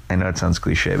right. I know it sounds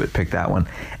cliche, but pick that one.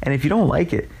 And if you don't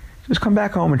like it, just come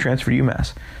back home and transfer to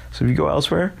UMass. So if you go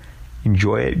elsewhere,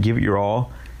 enjoy it, give it your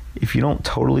all. If you don't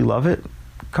totally love it,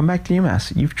 come back to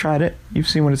UMass. You've tried it. You've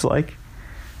seen what it's like.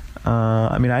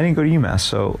 I mean, I didn't go to UMass,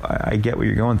 so I get what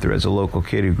you're going through. As a local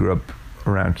kid who grew up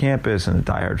around campus and a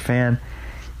diehard fan,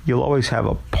 you'll always have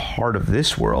a part of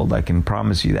this world, I can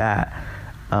promise you that.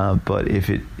 But if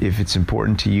it's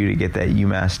important to you to get that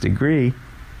UMass degree,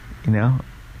 you know,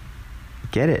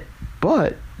 get it.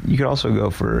 But you could also go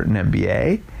for an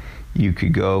MBA. You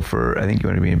could go for, I think you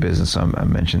want to be in business, so I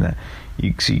mentioned that.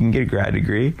 So you can get a grad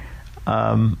degree.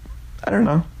 I don't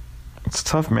know. It's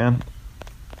tough, man.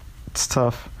 It's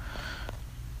tough.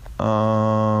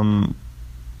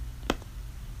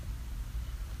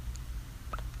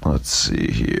 Let's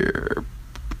see here.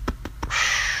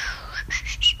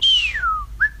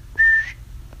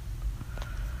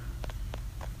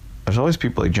 There's always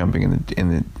people like jumping in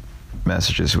the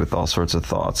messages with all sorts of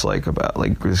thoughts, like about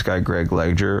like this guy Greg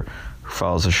Ledger, who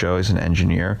follows the show. He's an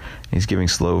engineer. He's giving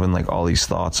Sloven like all these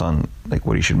thoughts on like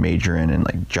what he should major in and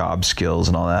like job skills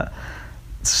and all that.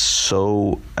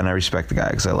 So, and I respect the guy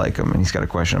because I like him, and he's got a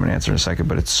question I'm gonna answer in a second.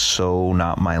 But it's so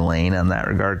not my lane on that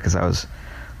regard because I was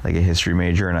like a history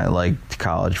major and I liked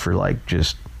college for like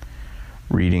just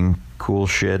reading cool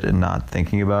shit and not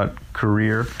thinking about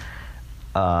career.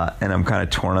 And I'm kind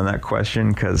of torn on that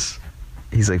question because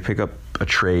he's like, pick up a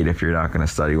trade if you're not going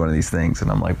to study one of these things. And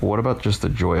I'm like, well, what about just the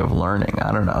joy of learning?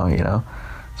 I don't know, you know,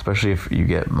 especially if you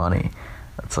get money.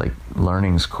 It's like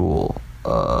learning's cool.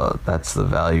 That's the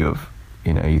value of,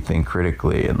 you know, you think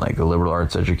critically and like a liberal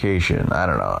arts education. I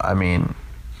don't know. I mean,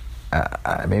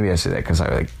 maybe I say that because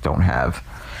I like don't have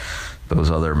those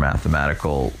other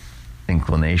mathematical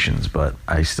inclinations, but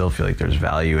I still feel like there's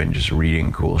value in just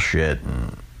reading cool shit.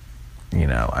 And, you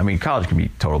know, I mean, college can be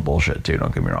total bullshit too,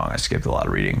 don't get me wrong. I skipped a lot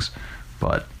of readings,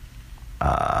 but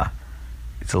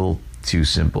it's a little too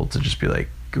simple to just be like,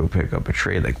 go pick up a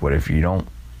trade. Like, what if you're not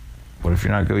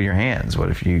good with your hands? What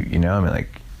if you know, I mean,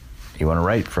 like, you want to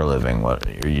write for a living? What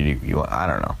you I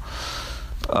don't know.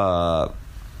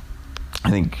 I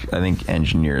think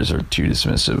engineers are too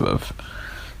dismissive of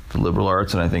the liberal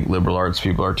arts, and I think liberal arts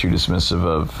people are too dismissive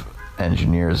of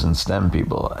engineers and STEM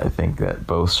people. I think that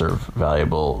both serve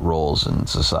valuable roles in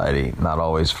society, not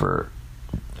always for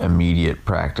immediate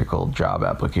practical job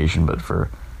application, but for,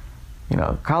 you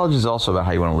know, college is also about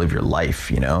how you want to live your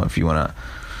life. You know, if you want to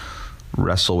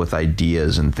wrestle with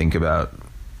ideas and think about,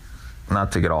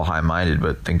 not to get all high-minded,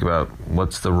 but think about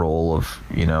what's the role of,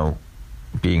 you know,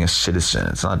 being a citizen.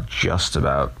 It's not just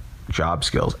about job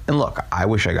skills. And look, I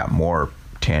wish I got more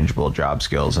tangible job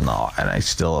skills and I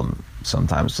still am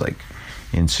sometimes like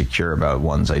insecure about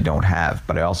ones I don't have.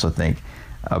 But I also think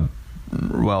a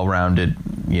well-rounded,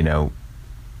 you know,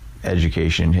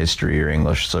 education in history or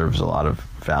English serves a lot of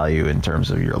value in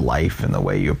terms of your life and the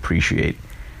way you appreciate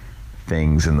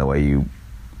things and the way you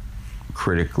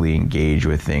critically engage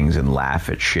with things and laugh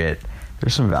at shit.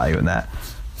 There's some value in that.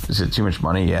 Is it too much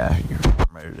money? Yeah, you're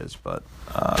right, it is, but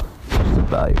there's the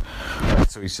value.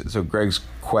 Right, so Greg's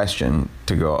question,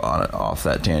 to go on off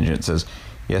that tangent, says,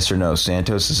 yes or no,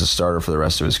 Santos is a starter for the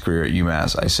rest of his career at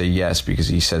UMass? I say yes because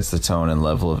he sets the tone and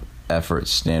level of effort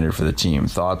standard for the team.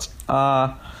 Thoughts?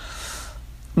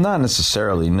 Not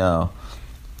necessarily, no.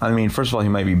 I mean, first of all, he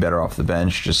might be better off the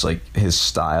bench. Just like his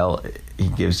style, he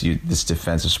gives you this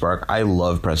defensive spark. I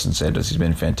love Preston Santos. He's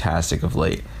been fantastic of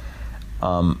late.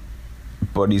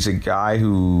 But he's a guy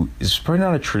who is probably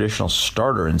not a traditional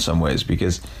starter in some ways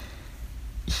because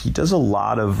he does a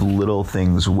lot of little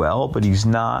things well, but he's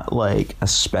not like a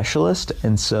specialist,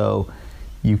 and so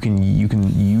you can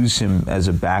use him as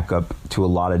a backup to a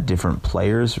lot of different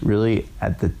players, really,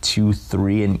 at the 2,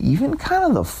 3, and even kind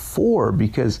of the 4,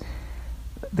 because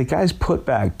the guy's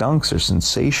putback dunks are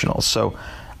sensational. So,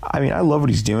 I mean, I love what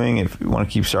he's doing. If you want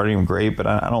to keep starting him, great, but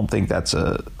I don't think that's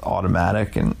a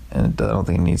automatic, and I don't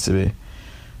think it needs to be.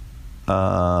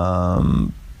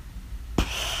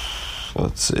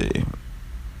 Let's see.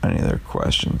 Any other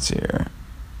questions here?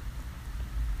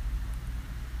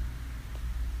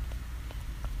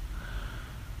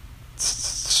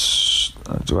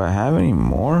 Do I have any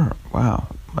more? Wow,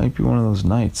 might be one of those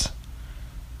nights.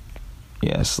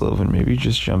 Yeah, Sylvan, maybe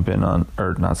just jump in on,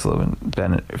 or not Sylvan,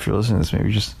 Bennett, if you're listening to this,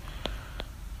 maybe just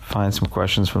find some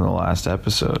questions from the last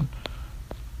episode.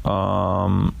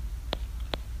 I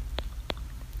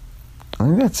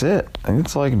think that's it. I think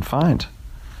that's all I can find.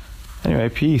 Anyway,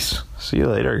 peace. See you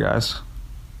later, guys.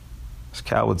 As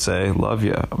Cal would say, love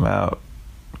you. I'm out.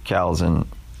 Cal's in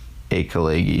A.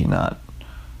 Kalegi, not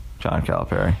John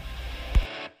Calipari.